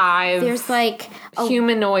 5... There's, like...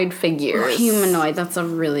 humanoid figures. Humanoid, that's a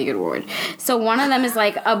really good word. So one of them is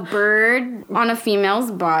like a bird on a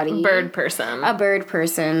female's body. Bird person. A bird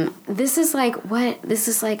person. This is like, what? This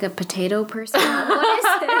is like a potato person? What is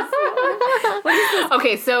this? What is this?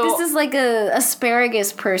 Okay, so... This is like a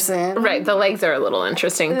asparagus person. Right, the legs are a little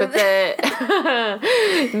interesting, but so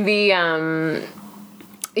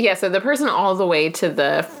the person all the way to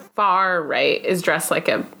the far right is dressed like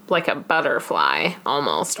a butterfly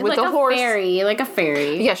almost with like a horse. Like a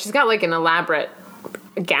fairy. Yeah, she's got like an elaborate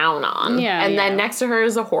gown on. Yeah. And then next to her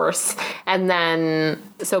is a horse. And then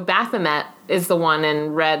so Baphomet is the one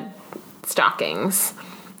in red stockings.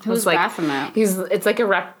 Who's like, Baphomet? It's like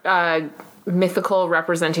a mythical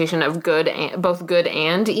representation of both good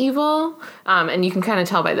and evil, and you can kind of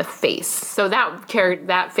tell by the face. So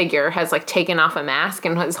that figure has like taken off a mask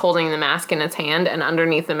and is holding the mask in its hand, and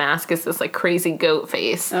underneath the mask is this like crazy goat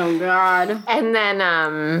face. Oh God! And then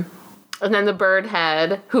the bird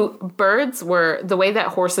head. Birds were the way that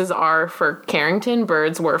horses are for Carrington.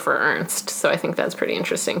 Birds were for Ernst. So I think that's pretty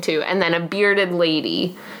interesting too. And then a bearded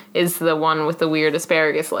lady is the one with the weird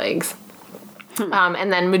asparagus legs.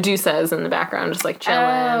 And then Medusa is in the background, just like chilling.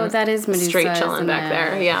 Oh, that is Medusa. Straight chilling back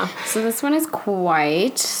there, yeah. So this one is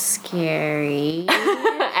quite scary.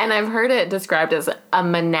 And I've heard it described as a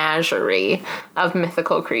menagerie of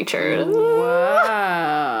mythical creatures.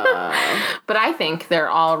 Wow. But I think they're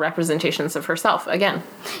all representations of herself. Again,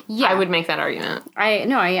 yeah. I would make that argument.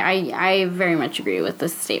 I very much agree with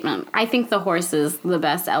this statement. I think the horse is the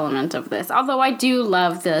best element of this. Although I do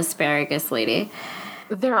love the asparagus lady.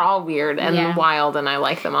 They're all weird and wild, and I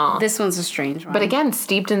like them all. This one's a strange one. But again,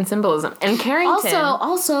 steeped in symbolism. And Carrington...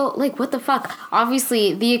 Also, like, what the fuck?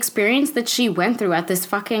 Obviously, the experience that she went through at this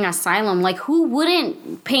fucking asylum, like, who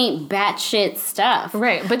wouldn't paint batshit stuff?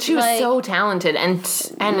 Right, but she was so talented and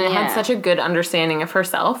had such a good understanding of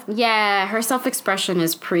herself. Yeah, her self-expression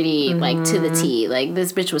is pretty, like, to the T. Like,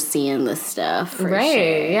 this bitch was seeing this stuff, for sure.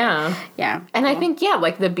 Yeah. Yeah. And I think,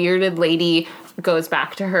 like, the bearded lady goes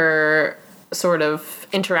back to her sort of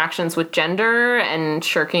interactions with gender and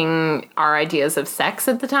shirking our ideas of sex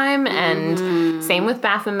at the time. And same with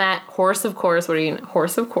Baphomet. Horse, of course.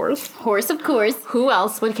 Horse, of course. Horse, of course. Who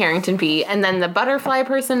else would Carrington be? And then the butterfly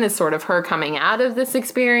person is sort of her coming out of this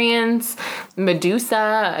experience.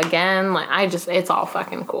 Medusa, again. Like, it's all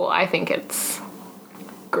fucking cool. I think it's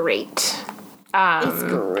great. It's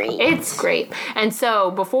great. It's great. And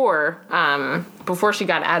so before she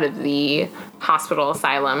got out of the hospital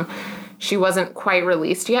asylum, she wasn't quite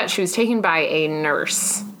released yet. She was taken by a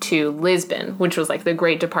nurse to Lisbon, which was like the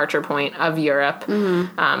great departure point of Europe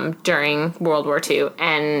during World War II.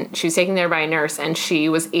 And she was taken there by a nurse, and they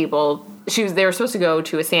were supposed to go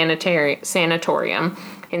to a sanatorium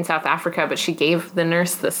in South Africa, but she gave the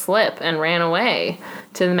nurse the slip and ran away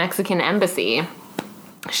to the Mexican embassy.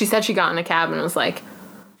 She said she got in a cab and was like,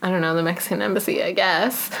 I don't know, the Mexican embassy, I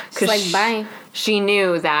guess. She's like, bye. She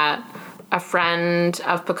knew that a friend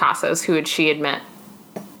of Picasso's who she had met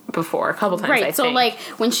before a couple times, I think. So, like,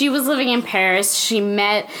 when she was living in Paris, she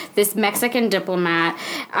met this Mexican diplomat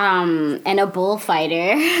and a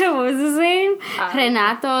bullfighter. What was his name?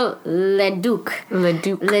 Renato Leduc.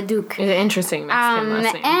 Leduc. Interesting Mexican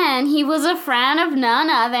last name. And he was a friend of none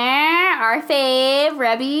other, our fave,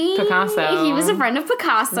 Rebbe. Picasso. He was a friend of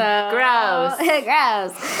Picasso. Gross.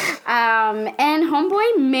 And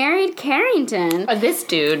homeboy married Carrington. This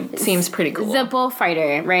dude seems pretty cool. The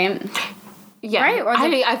bullfighter, right? Yeah, right? Or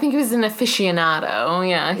I think he was an aficionado.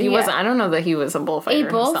 Yeah, he wasn't. I don't know that he was a bullfighter.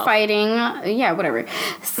 Bullfighting, whatever.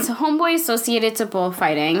 So homeboy associated to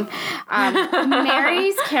bullfighting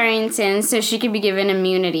marries Carrington so she could be given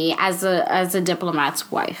immunity as a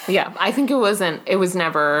diplomat's wife. Yeah, I think it was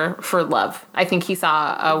never for love. I think he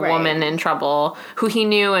saw a woman in trouble who he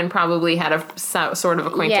knew and probably had a sort of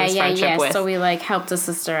acquaintance friendship with. So we helped a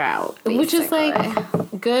sister out, basically. Which is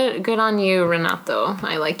good on you, Renato.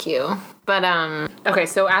 I like you. But, okay,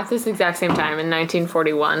 so at this exact same time, in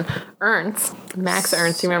 1941, Max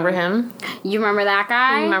Ernst, you remember him? You remember that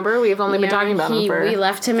guy? You remember? We've only been talking about him for... We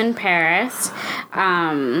left him in Paris.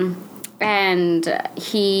 And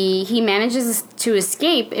he manages to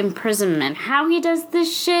escape imprisonment. How he does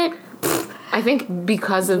this shit... I think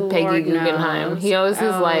because of Peggy Guggenheim. He owes his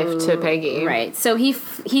life to Peggy. Right. So he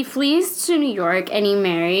flees to New York and he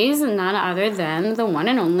marries none other than the one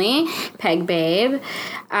and only Peg Babe,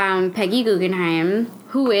 Peggy Guggenheim,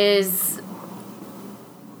 who is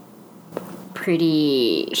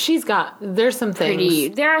pretty... There's some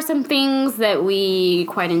things. There are some things that we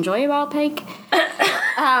quite enjoy about Peg.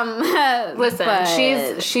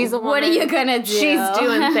 Listen, she's a woman. What are you gonna do? She's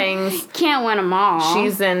doing things. Can't win them all.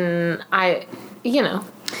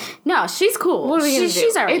 No, she's cool. What are we gonna do?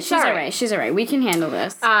 She's alright. She's alright. We can handle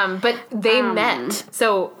this. But they met.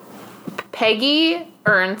 So Peggy,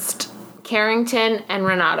 Ernst, Carrington, and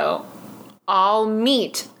Renato all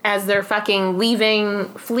meet as they're fucking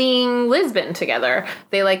fleeing Lisbon together.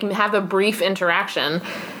 They like have a brief interaction.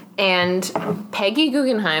 And Peggy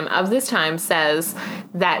Guggenheim of this time says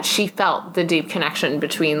that she felt the deep connection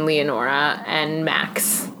between Leonora and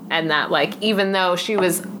Max. And that, like, even though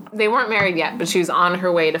they weren't married yet, but she was on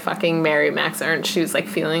her way to fucking marry Max Ernst, she was, like,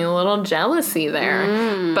 feeling a little jealousy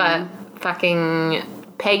there. But fucking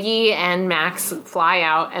Peggy and Max fly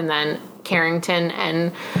out, and then Carrington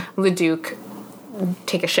and Leduc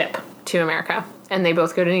take a ship to America. And they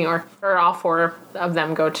both go to New York, or all four of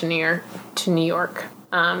them go to New York.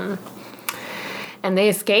 And they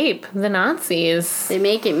escape the Nazis. They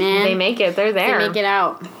make it, man. They make it. They're there. They make it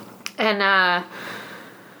out. And,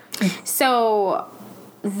 so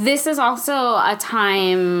this is also a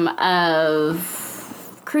time of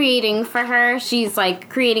creating for her. She's like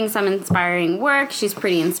creating some inspiring work. She's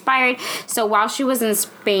pretty inspired. So while she was in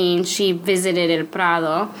Spain, she visited El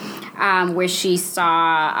Prado, where she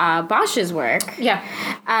saw Bosch's work. Yeah.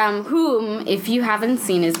 Whom, if you haven't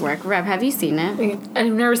seen his work, Reb, have you seen it?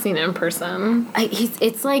 I've never seen it in person.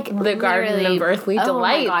 It's like the Garden of Earthly Delights. Oh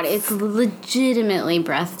my god, it's legitimately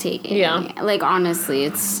breathtaking. Yeah. Like, honestly,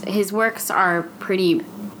 his works are pretty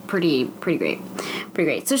great.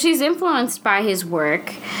 So she's influenced by his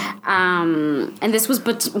work, and this was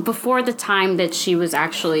before the time that she was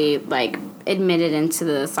actually like admitted into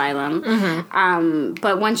the asylum.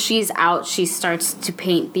 But once she's out, she starts to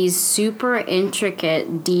paint these super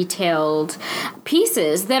intricate, detailed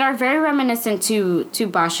pieces that are very reminiscent to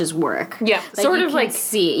Bosch's work. Yeah, like sort of like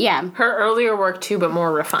her earlier work too, but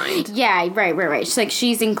more refined. Yeah, right.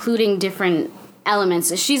 She's including different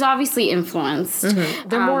elements. She's obviously influenced.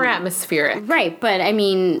 They're more atmospheric. Right, but I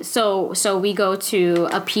mean, so we go to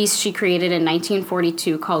a piece she created in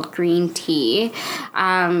 1942 called Green Tea.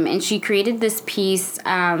 And she created this piece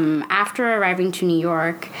after arriving to New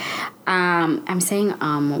York. I'm saying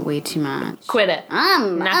way too much. Quit it.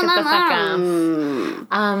 Knock it the fuck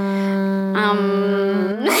off.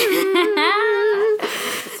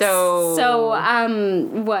 So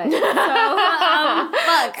what?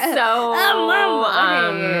 Fuck.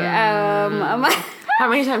 How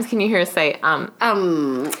many times can you hear us say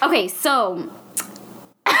Okay, so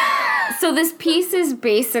this piece is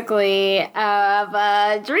basically of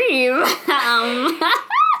a dream.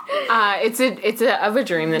 It's of a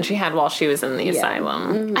dream that she had while she was in the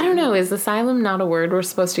asylum. I don't know. Is asylum not a word we're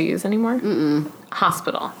supposed to use anymore?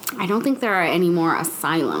 Hospital. I don't think there are any more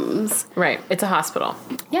asylums. Right. It's a hospital.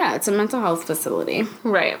 Yeah, it's a mental health facility.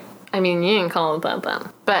 Right. I mean, you didn't call it that then.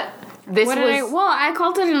 But this I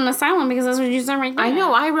called it an asylum because that's what you said right there. I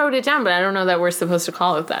know. I wrote it down, but I don't know that we're supposed to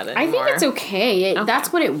call it that anymore. I think it's okay.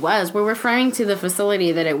 That's what it was. We're referring to the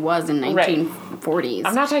facility that it was in 1940s.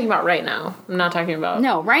 I'm not talking about right now. I'm not talking about...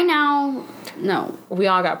 No, right now, no. We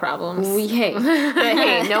all got problems. Hey. But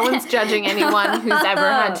hey, no one's judging anyone who's ever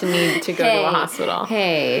had to need to go to a hospital.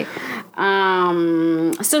 Hey.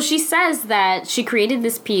 So she says that she created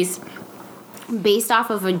this piece based off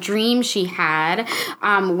of a dream she had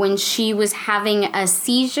when she was having a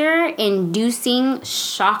seizure-inducing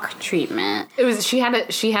shock treatment. She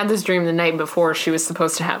had this dream the night before she was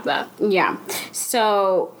supposed to have that. Yeah.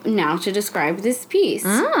 So now to describe this piece.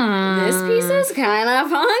 This piece is kind of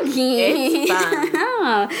funky. It's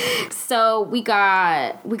fun. So we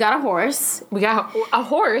got a horse. We got a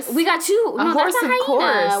horse. We got two. A horse, that's a hyena. of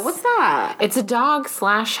course. What's that? It's a dog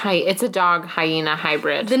it's a dog hyena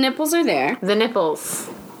hybrid. The nipples are there. The nipples.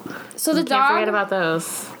 So the Can't dog forget about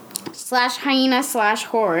those.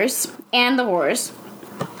 /hyena/horse and the horse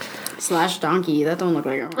 / donkey. That don't look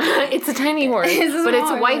like a horse. It's a tiny horse, but it's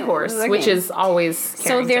a white horse, okay. Which is always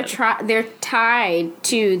Carrington. So they're tied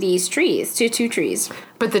to these trees, to 2 trees.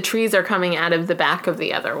 But the trees are coming out of the back of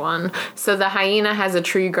the other one. So the hyena has a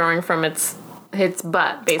tree growing from its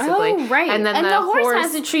butt, basically. Oh, right. And then the horse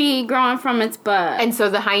has a tree growing from its butt. And so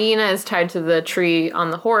the hyena is tied to the tree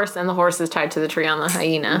on the horse, and the horse is tied to the tree on the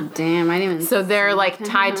hyena. Damn, I didn't even... So they're, like,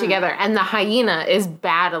 tied together. And the hyena is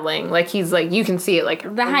battling. Like, he's, like, you can see it, like,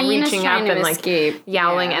 the hyena's reaching up and, like, escape.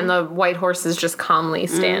 Yowling. Yeah. And the white horse is just calmly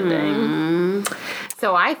standing. Mm-hmm.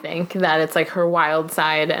 So I think that it's, like, her wild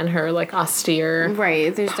side and her, like, austere...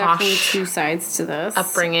 Right, there's definitely 2 sides to this.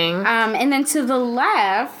 Upbringing. And then to the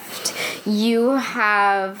left, you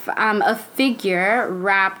have a figure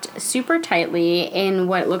wrapped super tightly in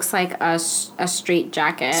what looks like a straight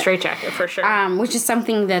jacket. Straight jacket, for sure. Which is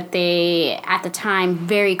something that they, at the time,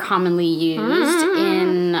 very commonly used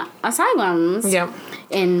in asylums. Yep.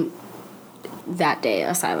 In that day,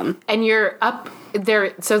 asylum. And you're up...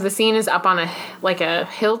 There, so the scene is up on a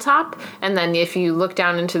hilltop, and then if you look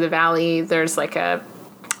down into the valley, there's like a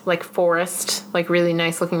forest, like really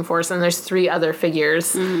nice looking forest, and there's 3 other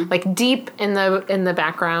figures, like deep in the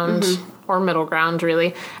background or middle ground,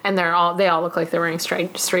 really, and they all look like they're wearing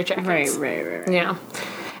straight jackets. Right. Yeah,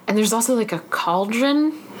 and there's also like a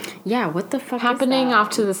cauldron. Yeah, what the fuck happening is that? Off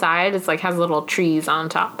to the side? It's like has little trees on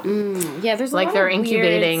top. Yeah, there's like they're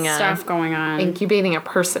incubating weird stuff going on. Incubating a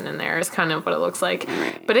person in there is kind of what it looks like.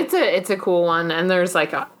 Right. But it's a cool one, and there's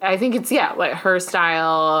like I think it's like her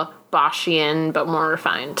style, Boschian, but more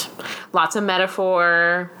refined. Lots of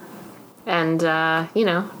metaphor. And,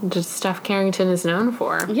 just stuff Carrington is known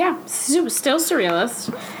for. Yeah, still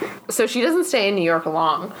surrealist. So she doesn't stay in New York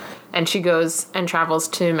long. And she goes and travels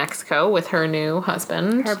to Mexico with her new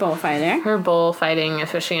husband. Her bullfighter. Her bullfighting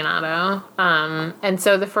aficionado. And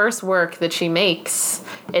so the first work that she makes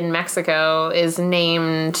in Mexico is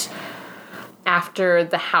named after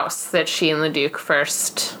the house that she and the Duke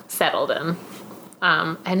first settled in.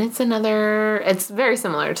 And it's very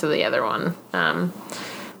similar to the other one.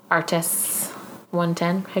 Artes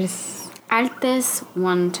 110. Artes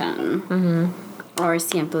 110. Mm-hmm. Or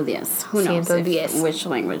 110. Who knows which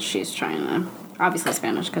language she's trying to... Obviously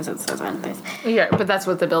Spanish, because it says Artes. Yeah, but that's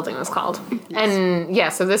what the building was called. Yes. And, yeah,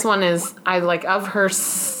 so this one is... of her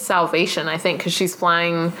salvation, I think, because she's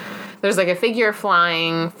flying... There's, like, a figure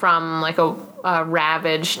flying from, like, a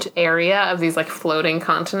ravaged area of these, like, floating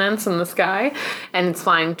continents in the sky. And it's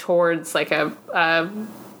flying towards, like, a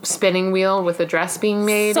spinning wheel with a dress being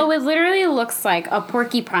made. So it literally looks like a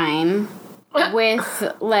porcupine with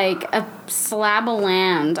like a slab of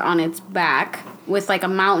land on its back with like a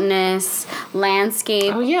mountainous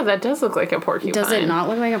landscape. Oh yeah, that does look like a porcupine. Does it not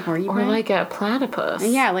look like a porcupine? Or like a platypus.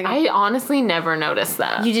 Yeah, I honestly never noticed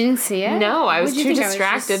that. You didn't see it? No, I was too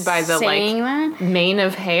distracted by the like mane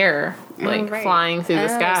of hair flying through the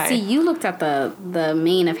sky. See, you looked at the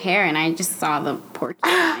mane of hair and I just saw the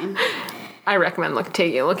porcupine. I recommend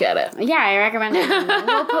taking a look at it. Yeah, I recommend it.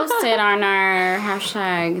 We'll post it on our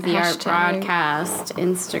 #The Art Broadcast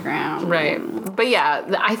Instagram. Right. But yeah,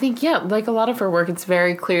 I think, like a lot of her work, it's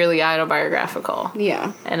very clearly autobiographical.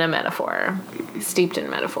 Yeah. And a metaphor. Steeped in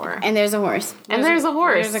metaphor. And there's a horse. There's a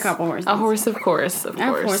horse. There's a couple horses. A horse, of course. Of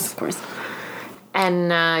course.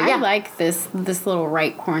 And, I like this little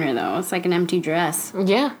right corner, though. It's like an empty dress.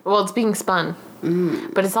 Yeah. Well, it's being spun.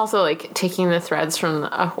 Mm. But it's also, like, taking the threads from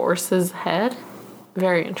a horse's head.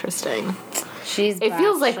 Very interesting. It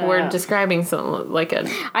feels like we're describing some, like, a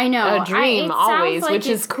dream always, like which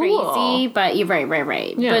is cool. Crazy, but you're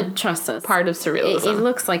right. Yeah. But trust us. Part of surrealism. It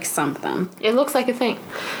looks like something. It looks like a thing.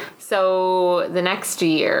 So, the next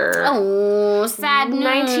year... Oh, sad news.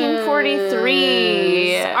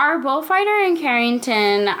 1943. Our bullfighter and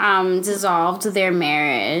Carrington dissolved their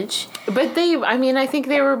marriage. But I think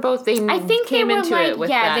they were both... I think came they were into it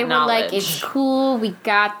with that they were knowledge. like, it's cool, we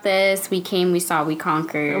got this, we came, we saw, we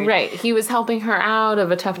conquered. Right. He was helping her out of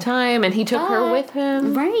a tough time, and he took her with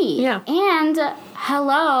him. Right. Yeah. And...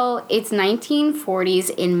 hello, it's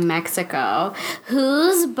 1940s in Mexico.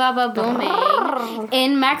 Who's Baba booming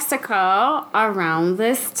in Mexico around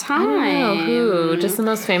this time? I don't know who. Just the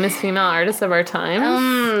most famous female artist of our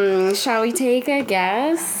time. Shall we take a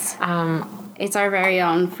guess? It's our very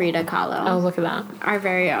own Frida Kahlo. Oh, look at that. Our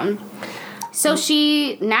very own. So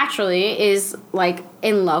she naturally is like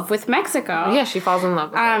in love with Mexico. Yeah, she falls in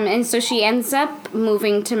love with it. And so she ends up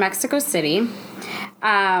moving to Mexico City.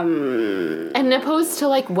 And opposed to,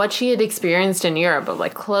 like, what she had experienced in Europe of,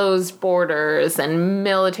 like, closed borders and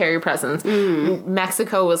military presence,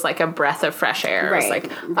 Mexico was, like, a breath of fresh air. It was,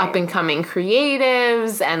 like, up-and-coming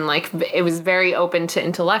creatives, and, like, it was very open to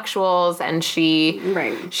intellectuals, and she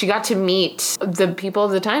got to meet the people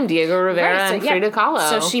of the time, Diego Rivera and Frida Kahlo.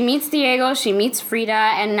 So she meets Diego, she meets Frida,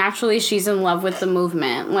 and naturally she's in love with the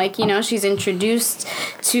movement. Like, you know, she's introduced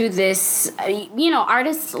to this, you know,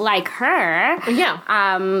 artists like her. Yeah.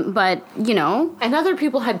 But, you know. And other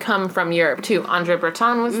people had come from Europe, too. Andre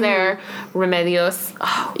Breton was there. Remedios.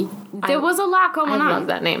 Oh, there was a lot going on. I love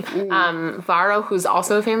that name. Varro, who's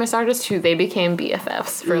also a famous artist, who they became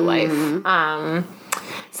BFFs for life.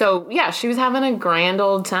 So, yeah, she was having a grand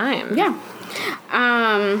old time. Yeah.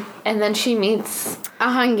 And then she meets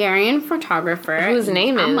a Hungarian photographer whose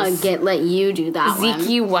name is... I'm gonna let you do that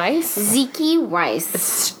Ziki Weiss? Ziki Weiss.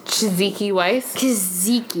 Ziki Weiss?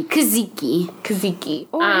 Kaziki.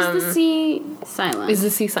 Or is the C silent? Is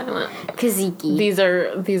the C silent? Kaziki.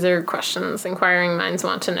 These are questions inquiring minds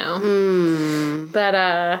want to know. But,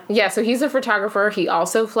 yeah, so he's a photographer. He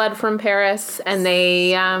also fled from Paris, and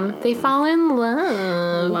they fall in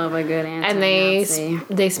love. Love a good anti-Nazi. And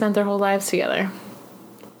they spent their whole lives together.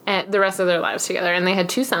 And the rest of their lives together. And they had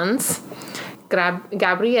 2 sons,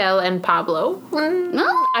 Gabriel and Pablo.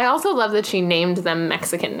 No. I also love that she named them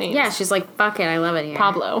Mexican names. Yeah, she's like, fuck it, I love it here.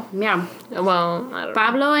 Pablo. Yeah. Well, I don't know.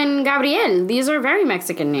 Pablo and Gabriel. These are very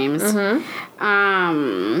Mexican names.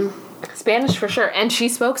 Spanish for sure. And she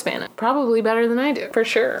spoke Spanish. Probably better than I do. For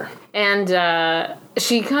sure. And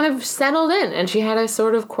she kind of settled in, and she had a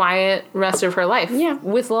sort of quiet rest of her life. Yeah.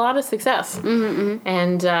 With a lot of success.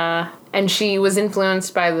 And she was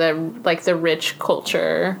influenced by the rich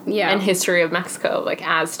culture and history of Mexico, like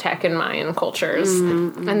Aztec and Mayan cultures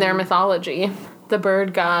and their mythology. The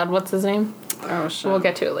bird god, what's his name? Oh, shit. We'll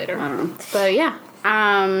get to it later. I don't know. But yeah.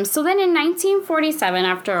 So then in 1947,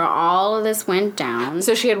 after all of this went down...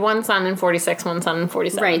 So she had 1 son in 46, 1 son in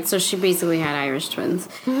 47. Right, so she basically had Irish twins.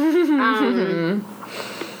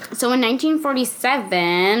 So in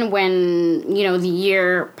 1947, when, you know, the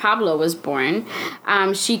year Pablo was born,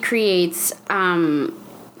 she creates the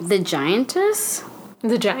Giantess.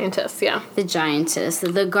 The Giantess, yeah. The Giantess,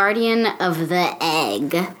 the guardian of the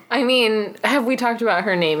egg. I mean, have we talked about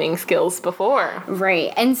her naming skills before?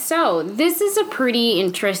 Right. And so this is a pretty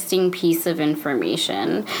interesting piece of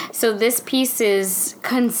information. So this piece is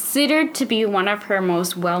considered to be one of her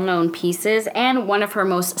most well-known pieces and one of her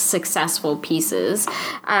most successful pieces.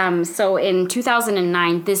 So in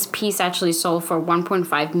 2009, this piece actually sold for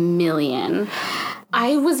 $1.5 million.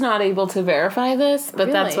 I was not able to verify this,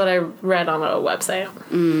 but that's what I read on a website.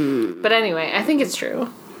 But anyway, I think it's true.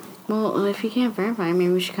 Well, if you can't verify,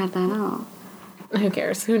 maybe we should cut that out. Who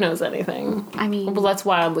cares? Who knows anything? I mean... Well, let's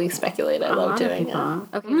wildly speculate. I love doing it.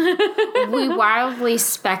 Okay. We wildly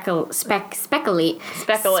speculate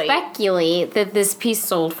that this piece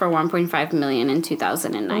sold for $1.5 million in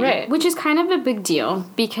 2009. Right. Which is kind of a big deal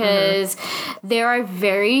because there are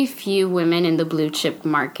very few women in the blue chip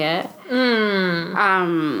market.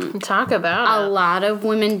 Talk about a lot of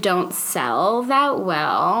women don't sell that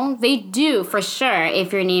well. They do, for sure,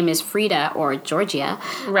 if your name is Frida or Georgia.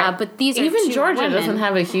 Right. But these are even Georgia women. Doesn't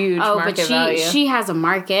have a huge market value. She has a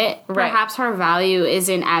market. Right. Perhaps her value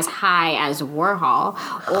isn't as high as Warhol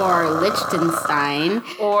or Liechtenstein.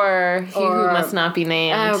 Or He Who Must Not Be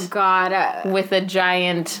Named. Oh, God. With a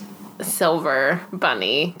giant silver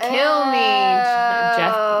bunny. Kill me,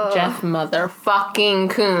 Jeff motherfucking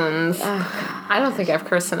Koons. I don't think I've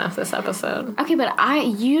cursed enough this episode. Okay, but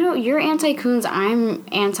you're anti-Koons, I'm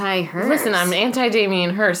anti-Hearst. Listen, I'm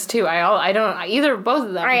anti-Damien Hirst too. I don't either both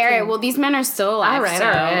of them. All right. Well, these men are still alive,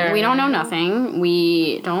 so we don't know nothing.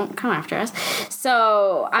 We don't come after us.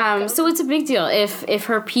 So, so it's a big deal if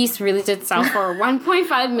her piece really did sell for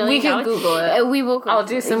 $1.5 million. We can Google it. We will. I'll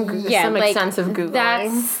do some extensive Googling.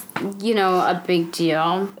 That's, you know, a big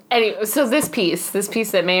deal. Anyway, so this piece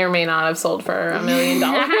that may or may not have sold for $1 million,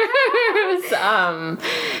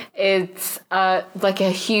 it's like a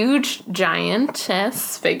huge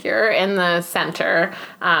giantess figure in the center,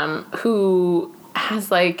 who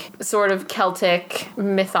has like sort of Celtic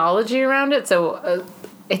mythology around it. So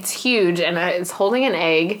it's huge, and it's holding an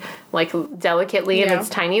egg, like, delicately in its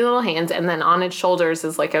tiny little hands, and then on its shoulders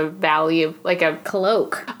is like a valley of, like a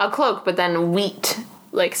cloak, but then wheat,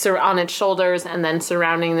 like, on its shoulders, and then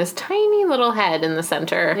surrounding this tiny little head in the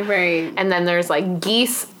center. Right. And then there's, like,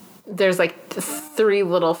 geese. There's, like, 3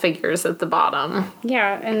 little figures at the bottom.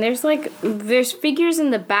 Yeah, and there's figures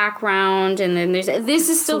in the background, and then this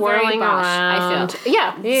is still swirling very Bosch, around. I feel.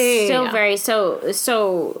 Yeah. Still very,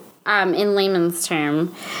 so in layman's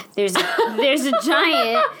term, there's a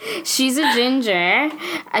giant. She's a ginger.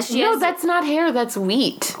 That's not hair. That's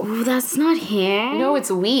wheat. Oh, that's not hair. No,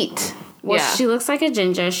 it's wheat. Well, she looks like a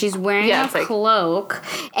ginger. She's wearing a cloak,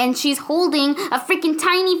 and she's holding a freaking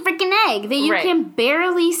tiny freaking egg that you can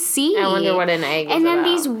barely see. I wonder what an egg is And then about.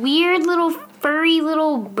 these weird little furry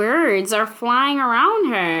little birds are flying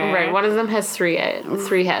around her. Right, one of them has three heads.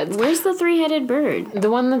 Where's the three-headed bird?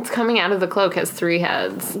 The one that's coming out of the cloak has 3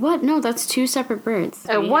 heads. What? No, that's 2 separate birds.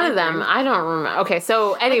 One of them, I don't remember. Okay,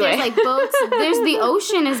 so anyway. There's like boats. There's the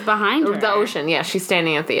ocean is behind her. The ocean, yeah. She's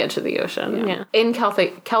standing at the edge of the ocean. Yeah. In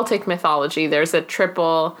Celtic mythology, there's a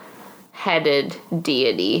triple-headed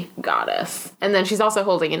deity goddess. And then she's also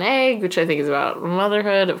holding an egg, which I think is about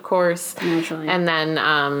motherhood, of course. Naturally. And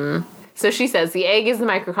then, so she says, the egg is the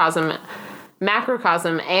macrocosm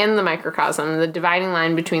and the microcosm, the dividing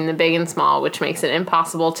line between the big and small, which makes it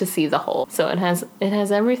impossible to see the whole. So it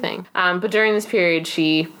has everything. But during this period,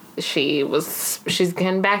 she's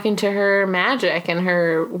getting back into her magic and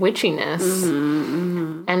her witchiness,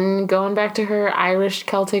 and going back to her Irish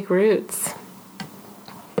Celtic roots.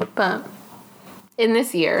 But in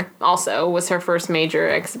this year, also, was her first major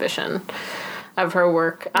exhibition of her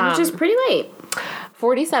work. Which is pretty late.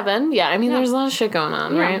 47, yeah. I mean, there's a lot of shit going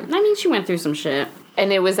on, right? I mean, she went through some shit.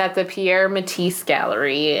 And it was at the Pierre Matisse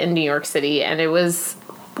Gallery in New York City, and it was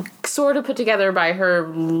sort of put together by her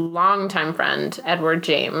longtime friend, Edward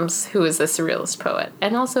James, who is a surrealist poet,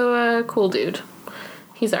 and also a cool dude.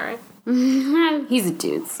 He's all right. He's a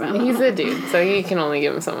dude, so. He's a dude, so you can only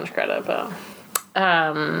give him so much credit, but...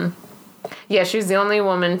 yeah, she was the only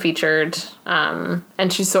woman featured, and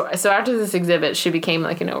so after this exhibit, she became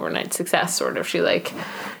like an overnight success, sort of. She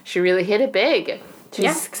really hit it big. She's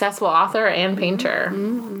a successful author and painter,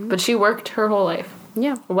 but she worked her whole life.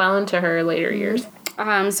 Yeah, well into her later years.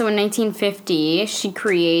 So in 1950, she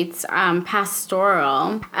creates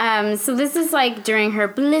Pastoral. So this is like during her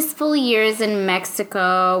blissful years in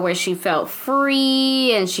Mexico, where she felt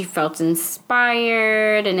free and she felt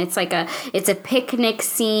inspired, and it's like a picnic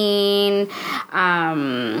scene,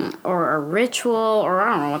 or a ritual, or I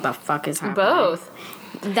don't know what the fuck is happening. Both.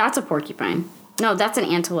 That's a porcupine. No, that's an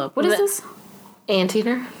antelope. What is this?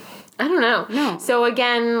 Anteater? I don't know. No. So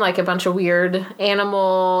again, like a bunch of weird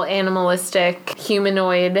animalistic,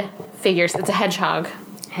 humanoid figures. It's a hedgehog.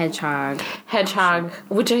 Hedgehog,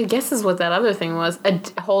 which I guess is what that other thing was.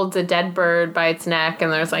 Holds a dead bird by its neck,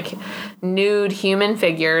 and there's like nude human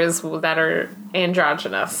figures that are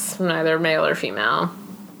androgynous, neither male or female.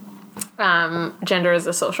 Gender is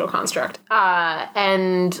a social construct.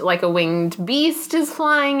 And like a winged beast is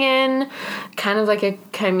flying in, kind of like a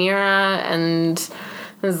chimera, and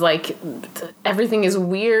there's like everything is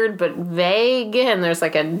weird but vague, and there's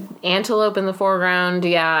like an antelope in the foreground,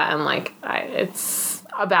 and like it's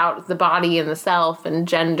about the body and the self and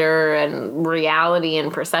gender and reality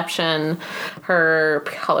and perception. Her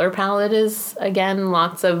color palette is, again,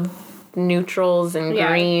 lots of neutrals and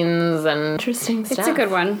greens and interesting stuff. It's a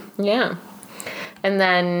good one. Yeah. And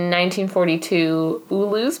then 1942,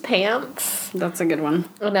 Ulu's Pants. That's a good one.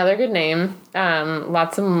 Another good name.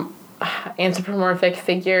 Lots of anthropomorphic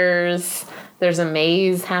figures. There's a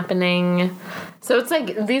maze happening. So it's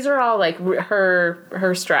like, these are all like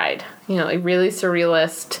her stride. Like really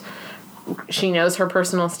surrealist. She knows her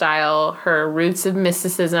personal style, her roots of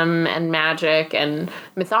mysticism and magic and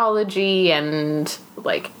mythology, and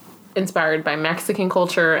like inspired by Mexican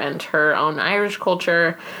culture and her own Irish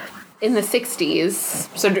culture. In the 60s,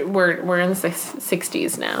 so we're in the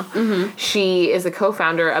 60s now, she is a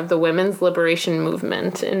co-founder of the Women's Liberation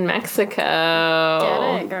Movement in Mexico.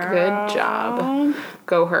 Get it, girl. Good job.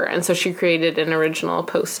 Go her. And so she created an original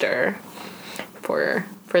poster for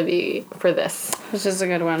this. Which is a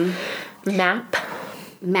good one. Map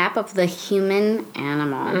of the human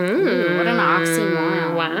animal. Ooh, what an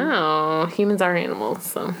oxymoron. Wow. Humans are animals,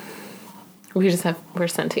 so we're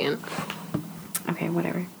sentient. Okay,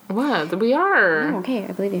 whatever. What? We are. Oh, okay,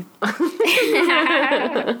 I believe you. All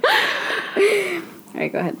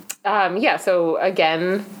right, go ahead. So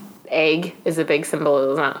again, egg is a big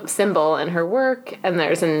symbol in her work, and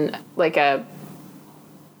there's a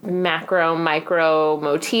macro, micro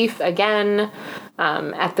motif again.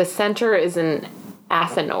 At the center is an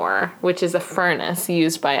athanor, which is a furnace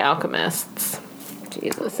used by alchemists.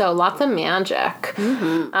 Jesus. So lots of magic.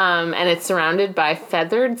 And it's surrounded by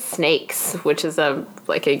feathered snakes, which is an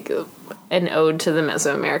ode to the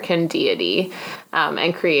Mesoamerican deity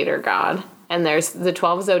and creator god. And there's the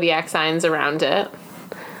 12 zodiac signs around it.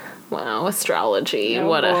 Wow, astrology. Oh,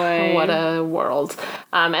 what boy. a world.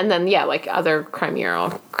 And then, like other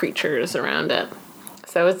chimeral creatures around it.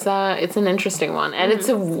 So it's an interesting one, and it's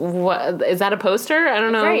what is that a poster? I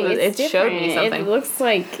don't know. Right, it showed me something. It looks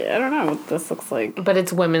like, I don't know what this looks like. But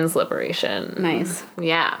it's women's liberation. Nice.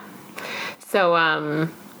 Yeah. So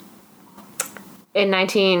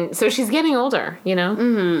so she's getting older, you know?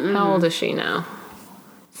 How old is she now?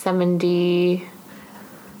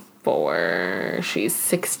 74. She's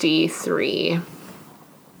 63.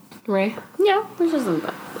 Right? Yeah, which isn't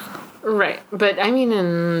bad. Right. But I mean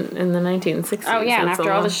in the 1960s. Oh yeah, and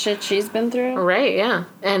after all the shit she's been through. Right, yeah.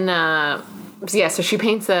 And yeah, so she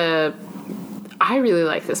paints I really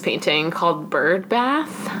like this painting called Bird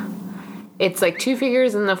Bath. It's like two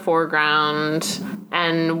figures in the foreground,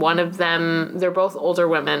 and one of them, they're both older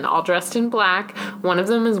women, all dressed in black. One of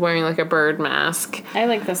them is wearing like a bird mask. I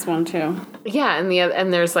like this one too. Yeah,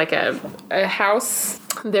 and there's like a house.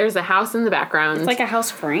 There's a house in the background. It's like a house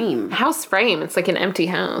frame. House frame. It's like an empty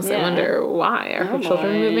house. Yeah. I wonder why. Are her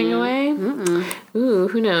children moving away? Mm-mm. Ooh,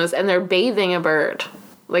 who knows? And they're bathing a bird.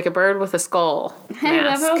 Like a bird with a skull mask.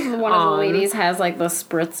 I love how one of the ladies has like the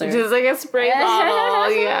spritzer. Just like a spray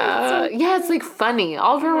bottle, yeah. Yeah, it's like funny.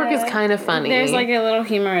 All of her work is kind of funny. There's like a little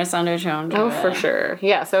humorous undertone to it. For sure.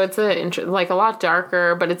 Yeah, so it's like a lot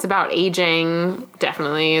darker, but it's about aging,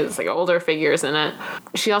 definitely. It's like older figures in it.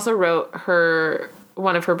 She also wrote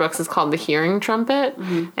one of her books is called The Hearing Trumpet,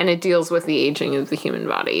 and it deals with the aging of the human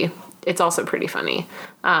body. It's also pretty funny.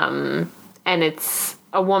 And it's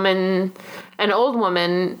a woman, an old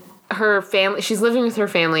woman, her family, she's living with her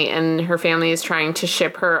family, and her family is trying to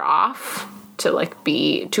ship her off to like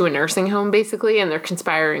be to a nursing home basically, and they're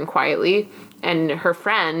conspiring quietly. And her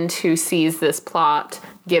friend who sees this plot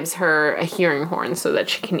gives her a hearing horn so that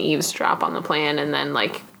she can eavesdrop on the plan and then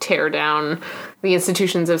like tear down the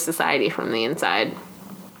institutions of society from the inside.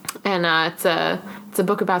 And it's a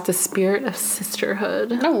book about the spirit of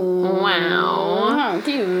sisterhood. Oh, wow. How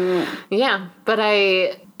cute. Yeah, but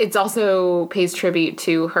it's also pays tribute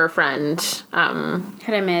to her friend.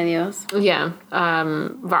 Remedios. Yeah,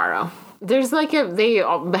 Varro. There's like they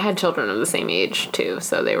all had children of the same age too,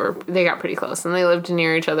 so they got pretty close, and they lived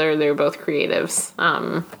near each other. They were both creatives,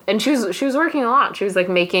 and she was working a lot. She was like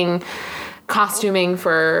making costuming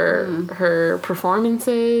for her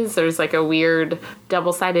performances. There's like a weird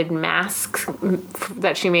double-sided mask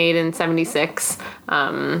that she made in '76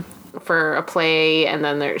 for a play, and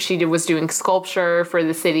then she was doing sculpture for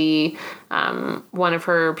the city. One of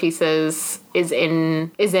her pieces is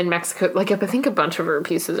in Mexico. Like I think a bunch of her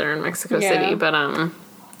pieces are in Mexico City, but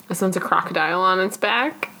this one's a crocodile on its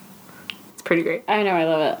back. It's pretty great. I know, I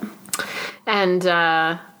love it. And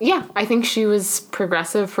yeah, I think she was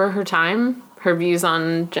progressive for her time. Her views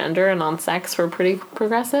on gender and on sex were pretty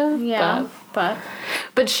progressive. Yeah, but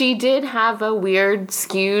she did have a weird,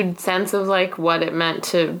 skewed sense of like what it meant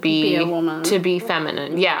to be a woman, to be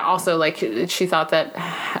feminine. Yeah. Also, like she thought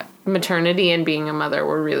that maternity and being a mother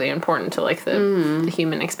were really important to like the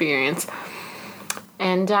human experience.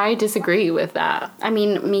 And I disagree with that. I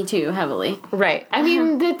mean, me too, heavily. Right. I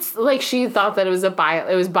mean, that's like she thought that it was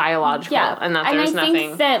biological, and that there was nothing. I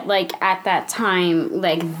think that like at that time,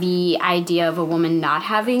 like the idea of a woman not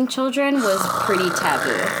having children was pretty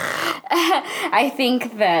taboo. I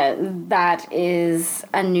think that is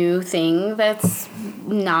a new thing that's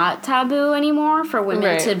not taboo anymore for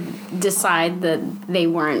women to decide that they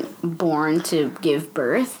weren't born to give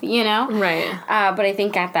birth, you know? Right. But I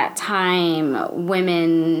think at that time,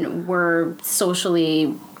 women were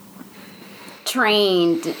socially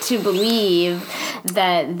trained to believe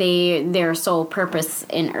that their sole purpose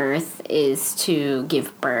in earth is to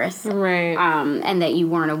give birth. Right. And that you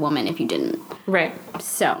weren't a woman if you didn't. Right.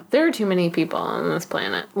 So. There are too many people on this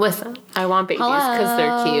planet. Listen, I want babies because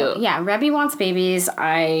they're cute. Yeah, Rebby wants babies.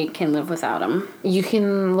 I can live without them. You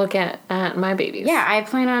can look at my babies. Yeah, I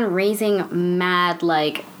plan on raising mad,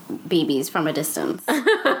 like, babies from a distance.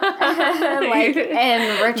 Like,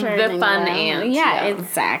 and returning the fun aunt. Yeah,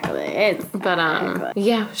 exactly.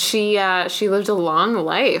 Yeah, she lived a long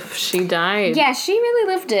life. She died. Yeah, she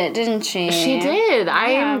really lived it, didn't she? She did. Yeah. I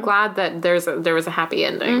am glad that there was a happy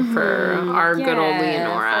ending for our good old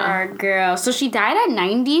Leonora. For our girl. So she died at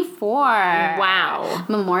 94. Wow.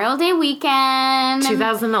 Memorial Day weekend.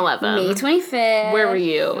 2011. May 25th. Where were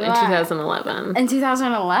you in 2011? In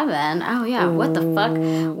 2011. Oh yeah. Ooh. What the fuck?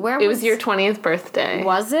 It was your 20th birthday.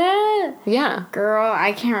 Was it? Yeah. Girl,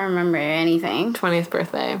 I can't remember anything. 20th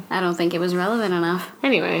birthday. I don't think it was relevant enough.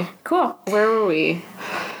 Anyway. Cool. Where were we?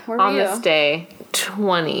 Where were on you? This day?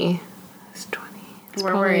 20. It's 20. It's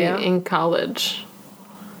Where were you? In college.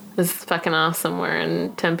 This is fucking off somewhere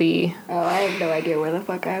in Tempe. Oh, I have no idea where the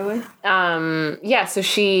fuck I was. Yeah, so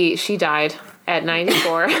she died at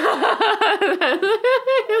 94.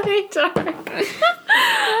 Really dark.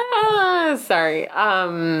 Sorry.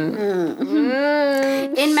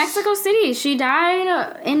 In Mexico City. She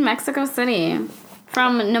died in Mexico City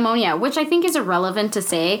from pneumonia, which I think is irrelevant to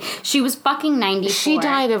say. She was fucking 94. She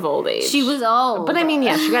died of old age. She was old. But I mean,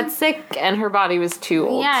 yeah, she got sick and her body was too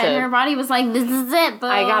old. Yeah, and her body was like, this is it, boo.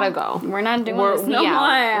 I gotta go. We're not doing this no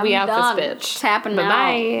more. We I'm out done. this bitch. Tapping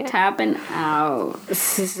Bye-bye. out. Tapping out.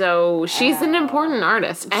 So she's an important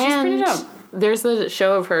artist. She's pretty dope. There's a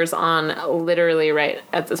show of hers on literally right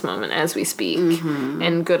at this moment as we speak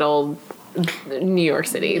in good old New York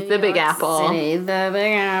City, the Big Apple. The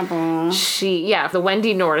Big Apple. The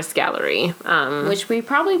Wendy Norris Gallery. Which we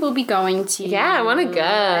probably will be going to. Yeah, I want to go.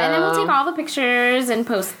 And then we'll take all the pictures and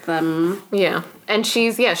post them. Yeah. And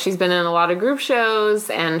she's been in a lot of group shows,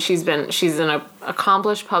 and she's an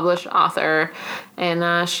accomplished published author,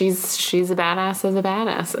 and she's a badass of the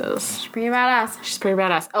badasses. She's pretty badass. She's pretty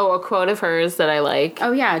badass. Oh, a quote of hers that I like.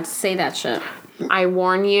 Oh yeah, say that shit. I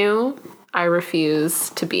warn you, I refuse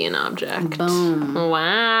to be an object. Boom.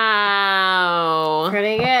 Wow.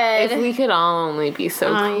 Pretty good. If we could all only be so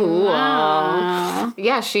cool. Know.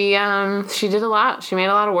 Yeah, she did a lot. She made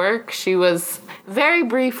a lot of work. She was very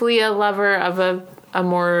briefly a lover of a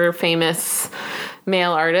more famous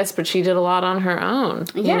male artist, but she did a lot on her own.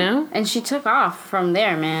 Yeah. You know? And she took off from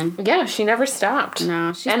there, man. Yeah, she never stopped.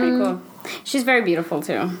 No, she's pretty cool. She's very beautiful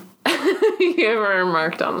too. You haven't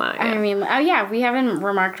remarked on that yet. I mean, we haven't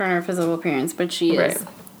remarked on her physical appearance, but she is. Right.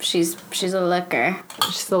 She's a looker.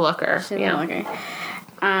 She's a looker. She's a looker.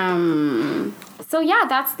 So yeah,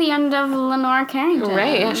 that's the end of Leonora Carrington.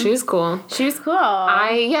 Right, yeah, she was cool. She was cool.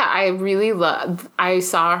 I really loved. I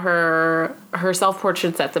saw her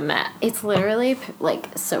self-portraits at the Met. It's literally like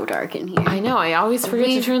so dark in here. I know. I always forget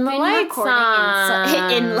to turn the lights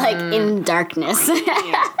on. in darkness.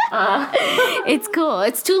 It's cool.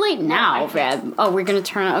 It's too late now, Brad. Oh, we're gonna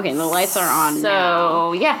turn. Okay, the lights are on.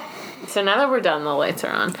 So yeah. So now that we're done, the lights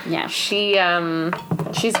are on. Yeah. She's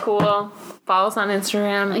cool. Follow us on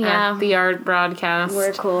Instagram at The Art Broadcast.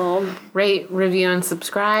 We're cool. Rate, review, and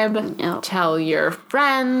subscribe. Yep. Tell your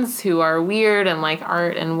friends who are weird and like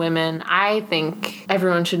art and women. I think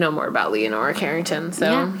everyone should know more about Leonora Carrington.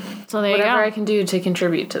 So, So there you go. whatever I can do to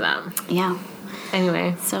contribute to them. Yeah.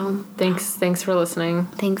 Anyway, So thanks for listening.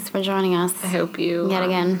 thanks for joining us. I hope you Yet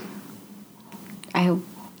again. I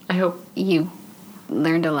hope you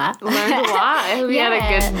learned a lot. learned a lot. I hope you had a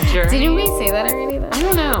good journey. Didn't we say that already? I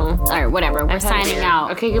don't know. All right, whatever. We're signing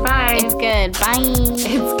out. Okay, goodbye. It's good. Bye. It's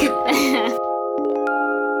good.